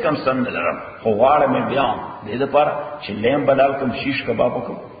زه هیڅ کم سم نه لرم، خو غواړم یې بیا دې دپاره چې لیم بدل کړم، شیش کباب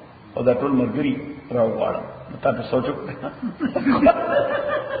وکړم او دا ټول ملګري راوغواړم. نو تا ته سوچ وکړه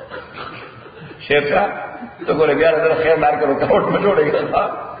شیخ صاحب ته ګوره بیا در خیر لار کې رکاوټ مه جوړېږي.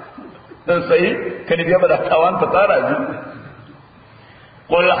 صحیح کني بیا به دا تاوان په تا راځي.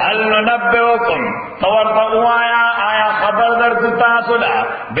 قل هل ننبئكم تورته وایا آیا خبر درته تاسو لا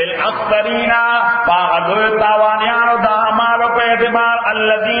بالاخسرین فاغدو تاوانیانو دا اعمالو په اعتبار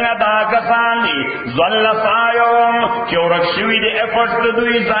الذین دا کسان دي ضل سعیهم چې ورک شوي دي، ایفرټس د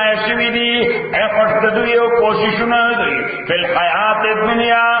دوی ضایع شوي دي، ایفرټس د دوی او کوششونه دوی فی الحیات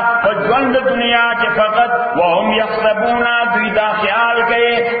الدنیا په ژوند د دنیا کې فقط وهم یحسبون دوی دا خیال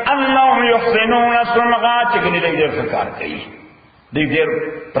کوي انهم یحسنون صنعا چې ګنې ډېر ښه کار کوي. دی ډېر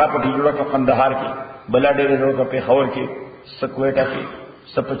پراپرټي جوړه کړه قندهار کې، بلا ډېر جوړه کړه پېښور کې، سکویټا کې،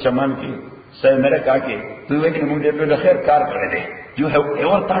 سپ چمن کې، سه امریکا کې. دوی وایي چې موږ ډېر خیر کار کړی دی. یو هیو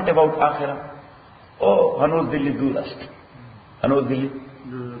ایور تھاٹ اباؤٹ آخرت؟ او هنوز دلی دور است، هنوز دلی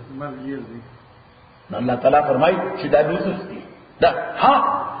نو اللہ تعالیٰ فرمائی چې دا لوزرز دي. دا ہاں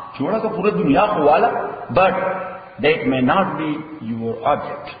جوړه کړه پوره دنیا خو والا، but that may not be your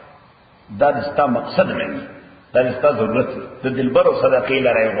object. دا ستا مقصد نه دی، دا ستا ضرورت دی. د دلبرو صدقې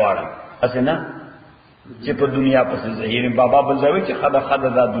لرې غواړم، هسې نه چې په دنیا پسې زهیر. بابا بل ځای وایي چې خده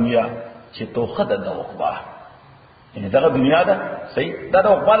دا دنیا چې توخه ده د عقبا، یعنې دغه دنیا ده. صحیح. دا د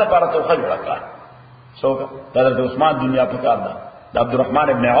عقبا لپاره توخه جوړه کړه. څوک؟ دا د عثمان دنیا په کار ده، د عبدالرحمن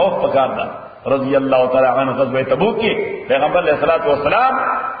ابن عوف په کار ده رضی الله تعالی عنه. غزوه تبوک کې پیغمبر علیه الصلاۃ والسلام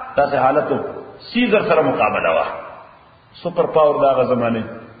داسې حالتو سیزر سره مقابله وه، سپر پاور د هغه زمانې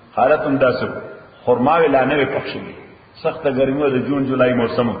حالت هم داسې خرماوې لا نه وې پخ شوي، سخته ګرمي د جون جولای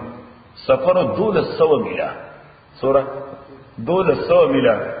موسم. سفر 1200 میله، څومره 1200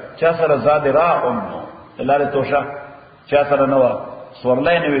 میله. چا سره زاد راه هم نو لارې توشه، چا سره نه وه،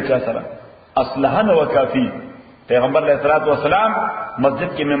 سورلی نه وې چا سره، اسلحه نه وه کافي. پیغمبر علیه الصلاۃ والسلام مسجد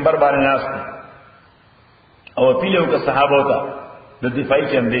کې منبر باندې ناست دی او اپیل یې وکړه صحابو ته د دفاعي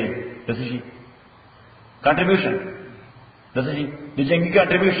چندې د څه شي کنټریبیوشن، د څه شي د جنګي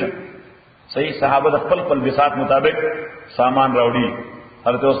کنټریبیوشن. صحیح. صحابه د خپل خپل بساط مطابق سامان راوړي.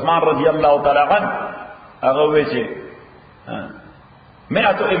 حضرت عثمان رضی الله تعالی عنہ هغه وایي چې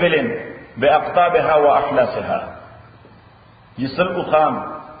 100 ابلن باقطابها واحلاسها، جسل خان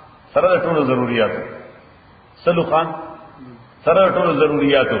سره د ټولو ضرورتو، سلو خان سره ټولو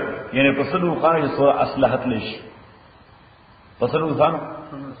ضرورتو، یعنی په سلو خان چې سوره اصلاحات لشي، په سلو خان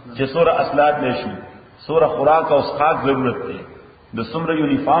چې سوره اصلاحات لشي، سوره خوراک او اسقاط ضرورت دی، د څومره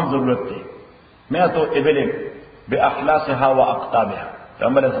یونیفارم ضرورت دی. 100 ابلن باحلاسها واقطابها.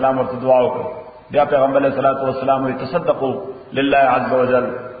 پیغمبر اسلام ورته دعا وکړه. بیا پیغمبر علیه الصلاۃ والسلام وی تصدقوا لله عز وجل،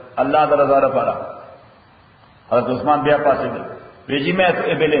 الله تعالی رضا لپاره. حضرت عثمان بیا پاسېدل، ویجی 100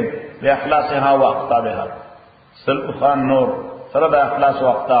 ابلن باحلاسها واقطابها، سل خان نور سره د اخلاص او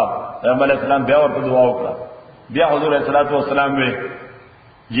اقطاب. پیغمبر علیه السلام بیا ورته دعا وکړه. بیا حضور علیه الصلاۃ والسلام وی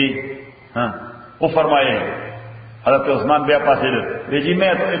جی ها او فرمایي. حضرت عثمان بیا پاسېدل، ویجی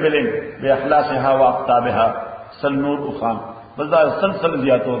 100 ابلن باحلاسها واقطابها، سل نور خان. بس دا سلسله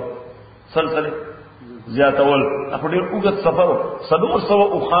زیاتول. په ډېر اوږد سفر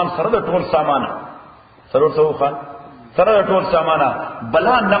 400 خان سره د ټول سامان، 400 خان سره د ټول سامان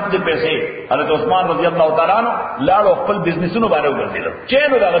بلا نقد پیسې. حضرت عثمان رضی الله تعالی عنہ لاړو خپل بزنسونو باندې وګرځیدل.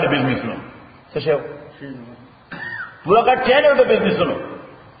 چینو دغه د بزنسونو څه شو پورا کا چینو د بزنسونو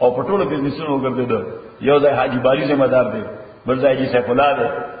او په ټولو بزنسونو وګرځیدل. یو ځای حاجی باری ذمہ دار دی، بل ځای جی سیف الله دی،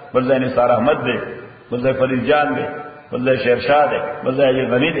 بل ځای نثار احمد دی، بل ځای فرید جان دی، بل ځای شیر شاه دی، بل ځای علی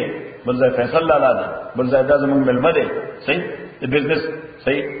غنی دی، بل ځای فیصل لالا دی، بل ځای دا زمونږ مېلمه دی. صحیح د بزنس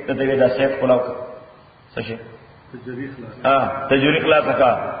صحیح ته دی دا سیف کلاو څه شي تجوری خلاص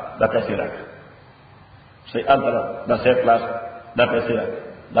کا دا پیسې راکړه. صحیح انتره دا سیف خلاص دا پیسې راکړه،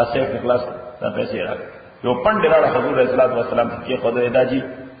 دا سیف خلاص دا پیسې راکړه. یو پنډ راړه حضور صلی الله علیه وسلم کې خدای داجی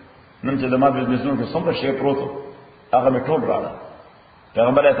نن چې زما بزنسونو کې څومره شی پروت هغه مې ټول راړه.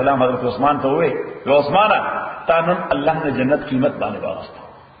 پیغمبر علیہ السلام حضرت عثمان ته وې یو عثمانه تا نن الله نه جنت قیمت باندې واغسته،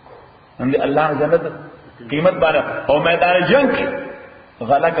 نن دې الله نه جنت قیمت باندې او میدان جنگ کې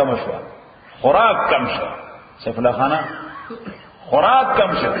غلا کم شو، خوراک کم شو، سیف الله خانه خوراک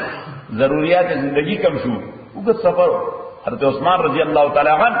کم شو، ضروریات زندگی کم شو، وګت سفر. حضرت عثمان رضی اللہ تعالی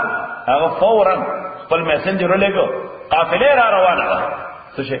عنہ هغه فورا خپل میسنجر لګو، قافله را روانه ده.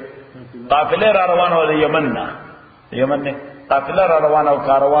 څه شي قافله را روانه ده یمن نه، یمن نه قافله را روانه او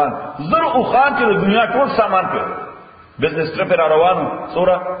کاروان زر او خان چې دنیا ټول سامان په بزنس ټریپ را روانو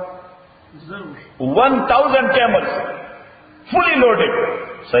سورہ 1000 camels fully loaded.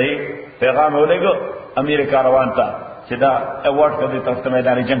 صحیح پیغام ولګو امیر کاروان ته چې دا ایوارډ کړي تاسو ته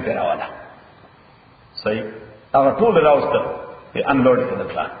میدان جنگ ته راواله. صحیح هغه ټول راوسته په انلوډ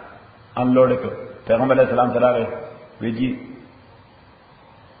کړه، انلوډ کړه. پیغمبر علیہ السلام تعالی وی جی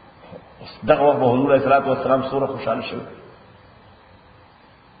دغه وخت حضور علیہ الصلوۃ والسلام سوره خوشاله شو.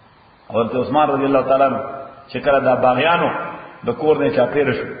 حضرت عثمان رضی اللہ تعالی عنہ چې کله دا باغیانو د کور نه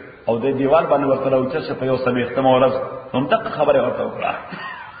چاپیر شو او د دیوال باندې ورته راوچه په یو سمې ختمه ورځ هم دغه خبره ورته وکړه.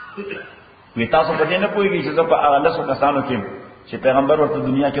 وی تاسو په دې نه پوهیږئ چې په هغه لسو کسانو کې چې پیغمبر ورته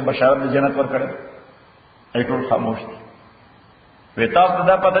دنیا کې بشارت د جنت ورکړي ای ټول خاموش دي. وی تاسو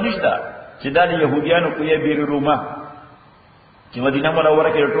دا پته نشته چې دا د يهوديانو کوی بیر روما چې مدینه منوره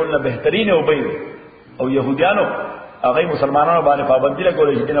کې ټول نه بهترین او بې او يهوديانو هغه مسلمانانو باندې پابندی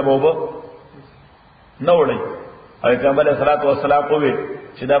لګولې چې نه بوبو نه وړي. او پیغمبر صلی الله علیه وسلم کوی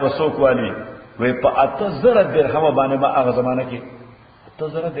چې دا بسوک والی وی په 8000 درهم باندې ما هغه زمانہ کې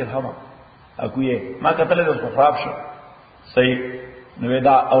 8000 درهم اكويه ما کتل د خراب شو. صحیح نو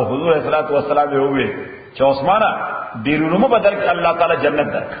دا او حضور صلی الله علیه وسلم وی چې عثمانه بیرونو بدل کې الله تعالی جنت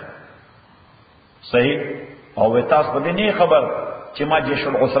درک. صحیح او تاسو په دې نه خبر چې ما جيش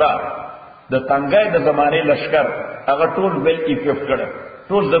العسرہ د تنګای د زمانه لشکر هغه ټول ویل ایکوپ کړ،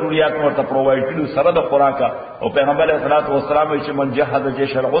 ټول ضرورت ورته پرووایډ کړو سره د خوراکه. او پیغمبر علیه الصلوۃ والسلام چې من جهاد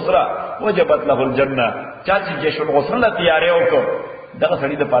جيش العسرہ وجبت له الجنه، چا چې جيش العسرہ لا تیارې وکړ دغه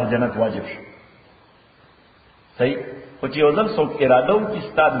سړي د پاره جنت واجب شو. صحیح خو چې یو ځل څوک اراده وکړي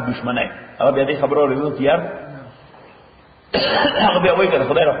ستاسو دشمنه هغه به دې خبرو لري تیار هغه به وایي کړه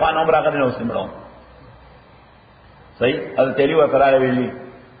خدای رحمان عمر هغه نه وسمړو. صحیح حضرت علی و فرار ویلي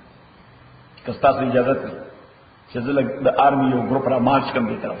کستا ته اجازه ده چې زله د آرمي یو ګروپ را مارچ کوم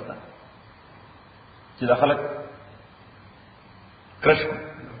دي طرف ته چې د خلک کرش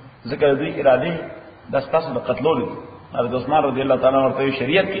ذکر دوی اراده د تاسو د قتلولو. حضرت عثمان رضی الله تعالی عنہ په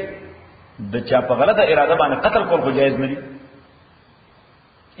شریعت کې د چا په غلطه اراده باندې قتل کول خو جایز نه دي.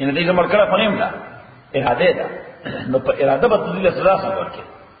 ان دې زمر کړه فنیم دا اراده ده نو په اراده به تدلیل سزا ورکړي.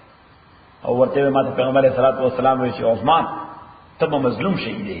 او ورته ما ته پیغمبر صلی الله علیه وسلم وی چې عثمان ته مظلوم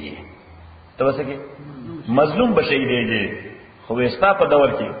شهید دی، ته وسکه مظلوم بشهید دی. خو استا په دور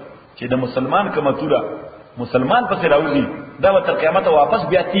کې چې د مسلمان کمتوره مسلمان پسې راوځي دا تر قیامت واپس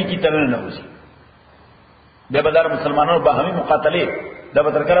بیا تی کی تنه نه وځي. بیا بدار مسلمانانو باهمي مقاتله دا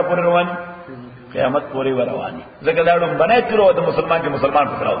به تر کله پورې رواني قیامت پورې رواني. ځکه دا ډوم بنای تر د مسلمان کې مسلمان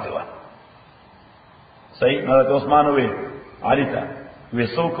پسې راوځي. صحیح حضرت عثمان وی علی ته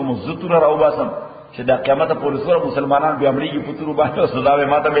وسوکم زتور راو باسم چې دا قیامت پورې سره مسلمانان بیا امریکي پترو باندې سزا به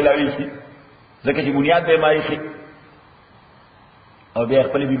ماته ملاوي شي ځکه چې بنیاد به مای شي. او بیا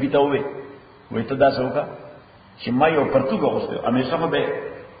خپل بیبي ته وې وې ته دا څوکا چې ما یو پرتګ غوښته همیشه به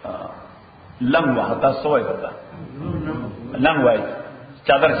لم وحتا سوې وتا لم وای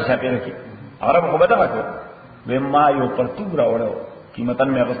چادر چې شپه کې عرب خو بده وکړ و ما یو پرتګ راوړو قیمتن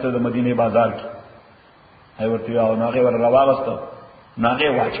مې غوښته د مدینه بازار کې هاي ورته او ناغه ور راوغسته ناغه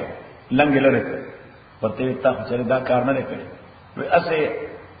واچو لنګ لره ورته تا چې دا کار نه کړی و اسه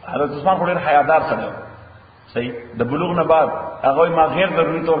حضرت عثمان خو ډېر حیادار سره. صحیح د بلوغ نه بعد هغه ما غیر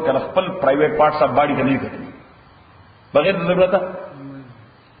ضروري تور کله خپل پرایویټ پارټس اپ باډي ته نه کړی بغیر د ضرورت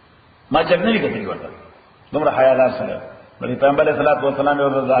ما چرنه نه کړی ورته دومره حیادار سره. بلې پیغمبر صلی الله علیه وسلم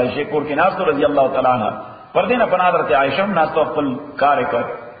او عائشہ کور کې ناس رضی الله تعالی عنها پر دینه پناه حضرت عائشہ ناس خپل کار کړ.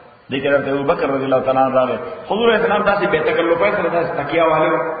 لیکن حضرت ابوبکر رضی الله تعالی عنہ راغی حضور اسلام تاسو به تکلف سره تاسو تکیا والے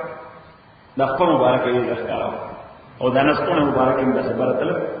د خپل مبارک یې ښکارا او د نس په مبارک یې د صبرتل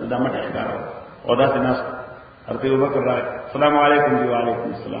د مټ ښکارا او دا ناس حضرت ابوبکر رائے السلام علیکم جی وعلیکم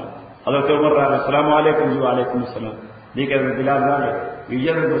السلام، حضرت عمر رائے السلام علیکم جی وعلیکم السلام، دیکھ حضرت بلال رائے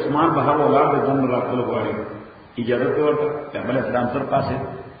اجازت عثمان بہر اولاد جن راتل غواړي اجازت ورته پیغمبر اسلام سر پاسه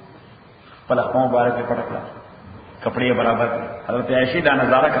په خپل مبارک پټکړه کپڑے برابر کړ. حضرت عائشہ دا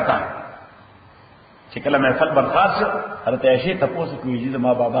نظارہ کتا چې کله محفل برخاست حضرت عائشہ تاسو کوي چې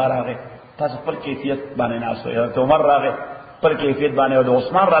ما بابا راغې تاسو پر کیفیت باندې ناسو، حضرت عمر راغې پر کیفیت باندې او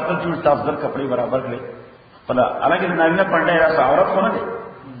عثمان راتل چې تاسو در کپڑے برابر کړې پلا الګ نه پړنده را عورت خو نه دي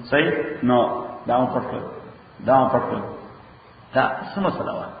صحیح نو داو پټ دا څه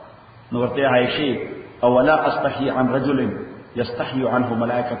مسله وه. نو ورته عائشہ اولا استحي عن رجل يستحي عنه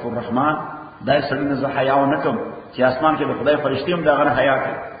ملائکه الرحمن، دا سړی نه زه حیا ونکم چې اسمان کې د خدای فرشتي هم دا غره حیا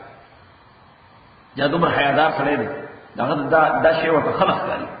کوي، دا دومره حیادار سړی دی، دا شی ورته خلق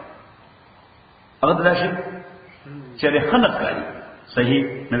کوي، هغه دا شی چې خلق کوي صحیح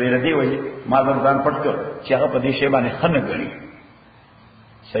نو ویل دی وایي ما ځان پټ کړ چې هغه په دې شی باندې خلق کوي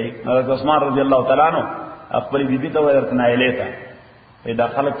صحیح. حضرت عثمان رضی الله تعالی عنہ خپل بیبي ته ورته نایلې ته دا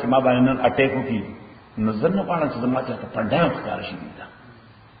خلک چې ما باندې نن اٹیک وکړي نظر نه پاڼه چې ما ته پړډایم ښکار شي دا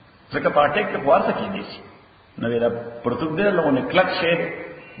ځکه په اٹیک کې ورته کېږي نو دا پرتګ دې له کلک شی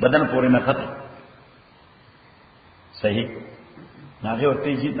بدن پورې نه خطر صحیح هغه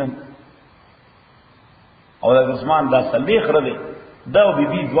ورته جیتن او د عثمان دا صلیخ رده دا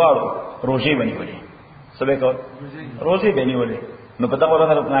بیبي دواړو روزي بنی ولې سبه کو روزي بنی ولې نو پتا ولا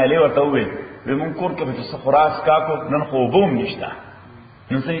حضرت نایله ورته وې وې مونږ کور کې به خراس کا کو نن خو بوم نشتا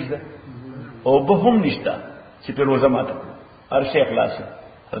نن څه نشتا او به هم نشتا چې په روزه ماته هر شي اخلاص.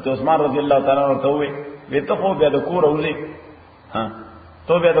 حضرت عثمان رضی الله تعالی عنہ ورته وې وې ته خو بیا د کور اوځي ها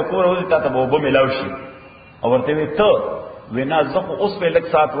ته بیا د کور اوځي ته به ملاو شي او ورته وې ته وینا زه خو اوس په لک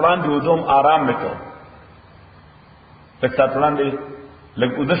سات وړاندې ودوم آرام وکړ لک سات وړاندې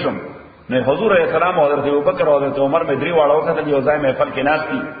لک ودشم نه حضور علیہ السلام او حضرت ابوبکر او حضرت عمر مې درې واړو کته یو ځای محفل کې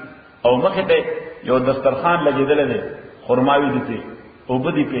ناشتي او مخه ته یو دسترخوان لګیدل دی خرماوي دي او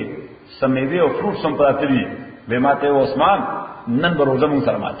بدی په سمیوي او فروټ سم پراته دي به ماته عثمان نن به روزه مون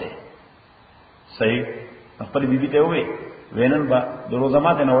سره ماته صحیح. خپل بیبي ته وې وینن با د روزه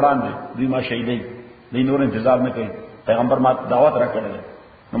ماته نه وړاندې دوی ما شهیدای دوی نور انتظار نه کوي پیغمبر ما دعوت را کړل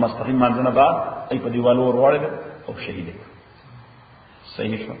نو مستقیم مانځنه بعد ای په دیوالو ورواړل او شهیدای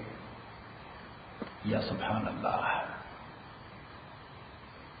صحیح شو. یا سبحان اللہ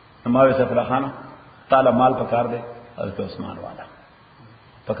ہمارے سے فلا خانہ تالا مال پکار دے حضرت عثمان والا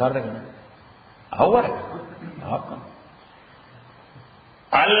پکار دے گا ہوا ہے آپ کا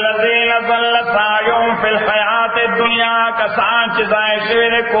الذين ضل سعيهم في الحياة الدنيا کسان چې ځای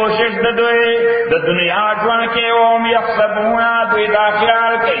شوی کوشش د دوی د دنیا ژوند کې اوم يحسبون دوی دا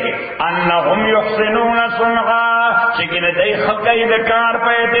خیال کوي انهم يحسنون صنعا چې ګنه دای خدای د کار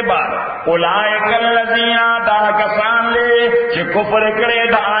په اعتبار اولئک الذين دا کسان چې کفر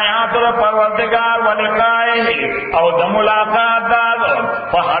کړي د آیات او پروردگار ولقائه او د ملاقات دادو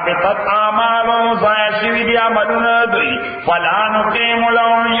فحبطت اعمالهم ضای شوی دي عملونه دوی فلا نقيم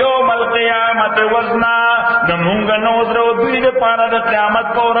یوم القیامت وزنا نمونگ نوزرو دوی دے پارا دا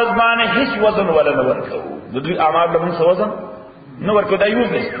قیامت کو رزبان حس وزن ولا نورکو دوی اعمال لمن سا وزن نورکو دا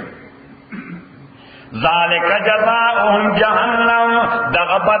یوز نیستا ذالک جزاؤہم جہنم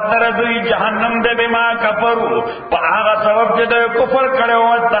دغبت در دوی جہنم دے بما کفرو پا آغا سبب جدے کفر کرے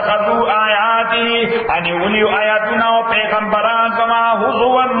واتخذو آیاتی انی ولیو آیاتنا و پیغمبران کما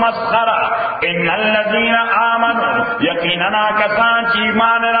حضوا مسخرا ان الذین آمنوا یقیننا کسان چی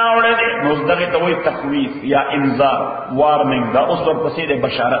ایمان راوڑے دے مصدقی توی تخویف یا انذار وارننگ دا اس وقت پسید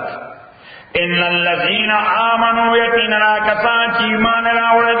بشارت ان الذين آمنوا یقیننا کسان چی ایمان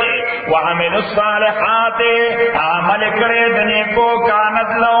راوڑے دے وعملوا الصالحات عمل کرے دنے کو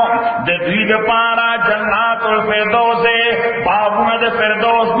کانت لهم دوی د پارا جنات الفردوس بابون د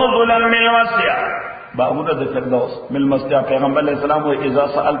فردوس نزلا من الوسع بابون د فردوس من الوسع پیغمبر علیہ السلام و اذا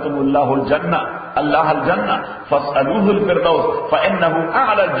سألتم الله الجنة فاسألوه الفردوس فإنه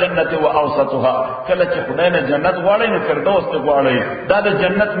اعلى الجنة واوسطها کله چې خدای نه جنت غواړي نو فردوس ته غواړي دا د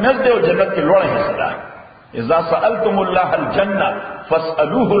جنت مزد او جنت کې لوړه حصہ ده اذا سألتم الله الجنة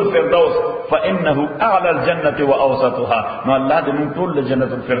فاسألوه الفردوس فإنه اعلى الجنة واوسطها نو الله دې موږ ټول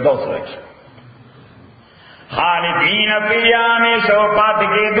جنت الفردوس راکړي خالدین فیہا ہمیشہ پات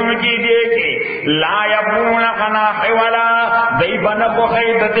کے دن کی دے کے لا یبون خنا حولا دی بنکو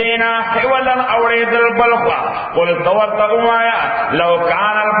خید دینا حولا اوڑی دل بلخوا قل دورتگو آیا لو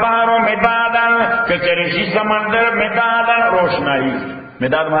کان البحر مدادا کچرشی سمندر مدادا روشنائی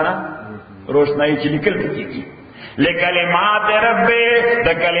مداد مانا روشنائی چی نکل کی لکلمات رب د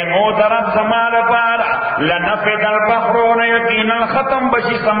کلمو رب زما لپاره لنفد البحر یقینا ختم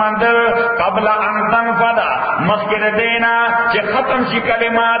بشي سمندر قبل ان تنفد مخکې دینا چې ختم شي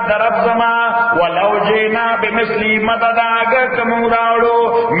کلمات د رب زما ولو جئنا بمثل مدد اگر کوم راوړو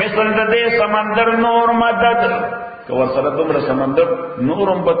مثل د دې سمندر نور مدد که ورسره دومره سمندر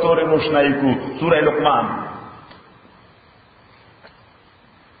نورم به طور روشنايي کو. سوره لقمان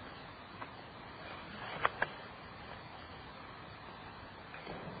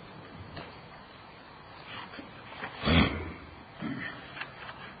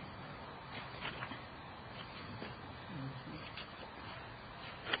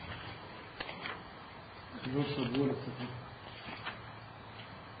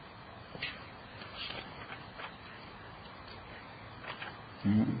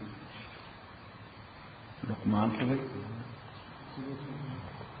لقمان کے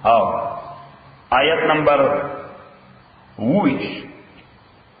آیت نمبر 20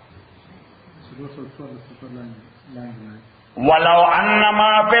 ولو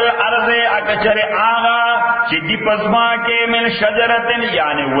انما فی الارض اکچر آغا چی دی پزما کے من شجرت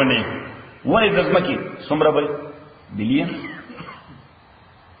یعنی ونی دزما کی سمرہ بھائی بلین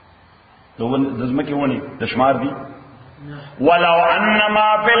دزما کی ونی دشمار دی ولو انما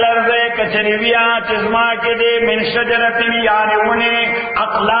فی الارض کچریویا چزما کے دے من شجرت یعنی ونی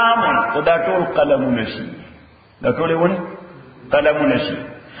اقلام دا ټول قلم نشی دا ټول ونی قلم نشی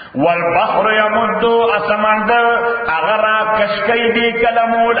والبحر یمد سمندر اگر کشکی دی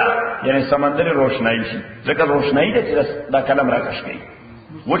کلمولا یعنی سمندر روشنائی شی ذکر روشنائی دے دا کلم را کشکی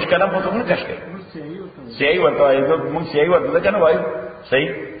وچ کلم کو تم نے کشکی سیائی ورطا ہے من سیائی ورطا دکھا نوائی صحیح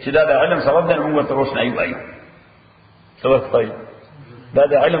چدا دا علم سبب دے من ورطا روشنائی بائی سبب بائی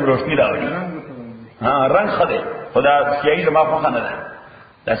دا علم روشنی راوی ہاں رنگ خدے خدا سیائی لما خوخانه دا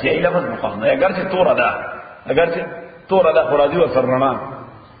دا سیائی لفظ مخوخانه اگرچه تورا دا خرازی و سرنان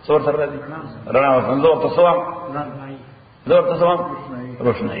سور سر رضی رنا وسن زور تصوام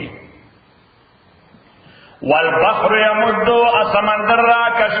روشنائی والبحر یمد سمندر را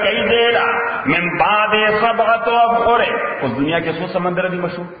کشکی دیلا من بعد سبغت و ابخور اس دنیا کے سو سمندر دی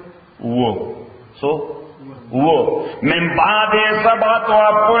مشہور وہ من بعد سبغت و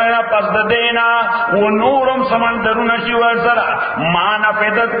ابخور پس دینا وہ نورم سمندر نشی ورسرا ما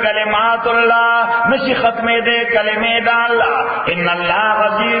نفدت کلمات اللہ نشی ختم دے کلمے دا اللہ ان اللہ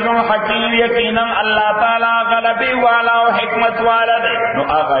عزیز حکیم یقینا اللہ تعالی غلبی والا و حکمت والا دے. نو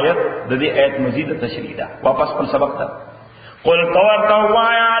آغا آیت دی ایت مزید تشریح دا واپس پر سبق تا قل قورتا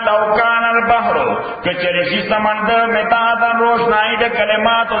ہوایا لو کان البحر کچرشی سمندر متادا روشنائی دے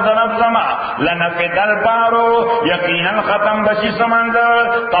کلمات و ذنب زما لنفد البحر یقینا ختم بشی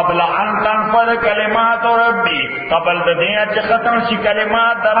سمندر قبل ان تنفد کلمات ربی قبل دنیا چی ختم شی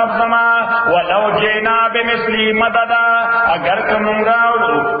کلمات ذنب زما ولو جینا بمثلی مددا اگر کمون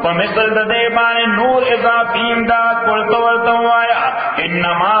راوڑو فمثل دے بانے نور اضافی امداد قل قورتا ہوایا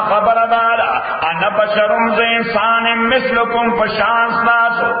انما خبر دارا انا بشرم ز انسان مثلکم پشانس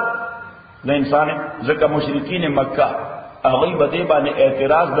ناسو دا انسان ذکر مشرکین مکہ اغیب دے بانے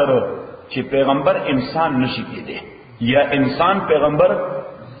اعتراض درو چی پیغمبر انسان نشی کے دے یا انسان پیغمبر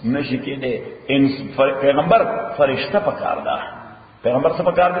نشی کے دے پیغمبر فرشتہ پکار دا پیغمبر سے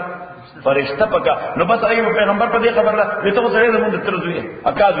پکار دے فرشتہ پکار نو بس آئی وہ پیغمبر پا دے خبر دا یہ تو سرے زمون دتر زوئے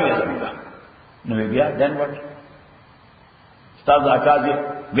اکاز ہوئے زمون دا نو بیا دین وٹ استاذ اکاز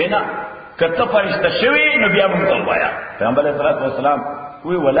بینا کتا فرشتہ شوی نبی ابن طلبایا پیغمبر علیہ السلام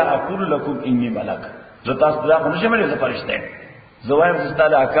کوئی ولا اقول لکم انی ملک زتا صدا خونشے میرے سے فرشتہ ہیں زوائر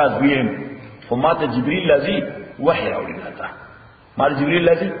زستال اکاز ویم فمات جبریل لازی وحی راولی لاتا مار جبریل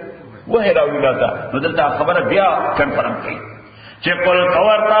لازی وحی راولی لاتا ندلتا خبر بیا کنفرم کی چی قل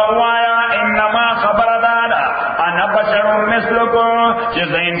قورتا ہوایا انما خبر دادا انا بشر مثلکو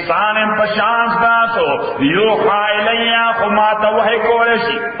چیز انسان پشانس داسو یوحا الیا خماتا وحی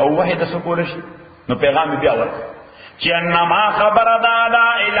کولشی او وحی دسو کولشی نو پیغام بیا ورک چی انما خبر دادا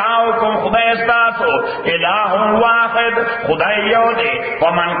الہوکم خدای استاسو الہ واحد خدای یو دے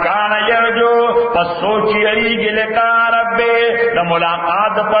ومن کان یرجو پس سوچی ایگی لکا ربی دا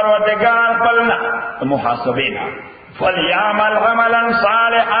ملاقات پروردگار پلنا محاسبینا فَلْيَعْمَلْ عَمَلًا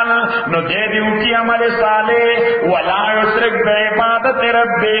صَالِحًا نُدَيْدِهُ فِي عَمَلِ صَالِحٍ وَلَا يُشْرِكْ بِعِبَادَةِ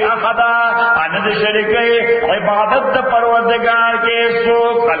رَبِّهِ أَحَدًا اند شریک عبادت پروردگار کے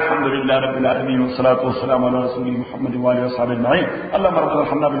سوک. الحمدللہ رب العالمین والصلاة والسلام على رسول محمد وآله وصحبه أجمعين. اللهم ربنا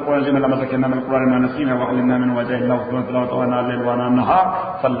ارحمنا بالقرآن زي ما ذكرنا من القرآن ما نسينا وعلمنا من وجه الله وتلاوته وانا الليل وانا النهار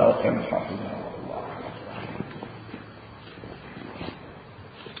فالله خير حافظا.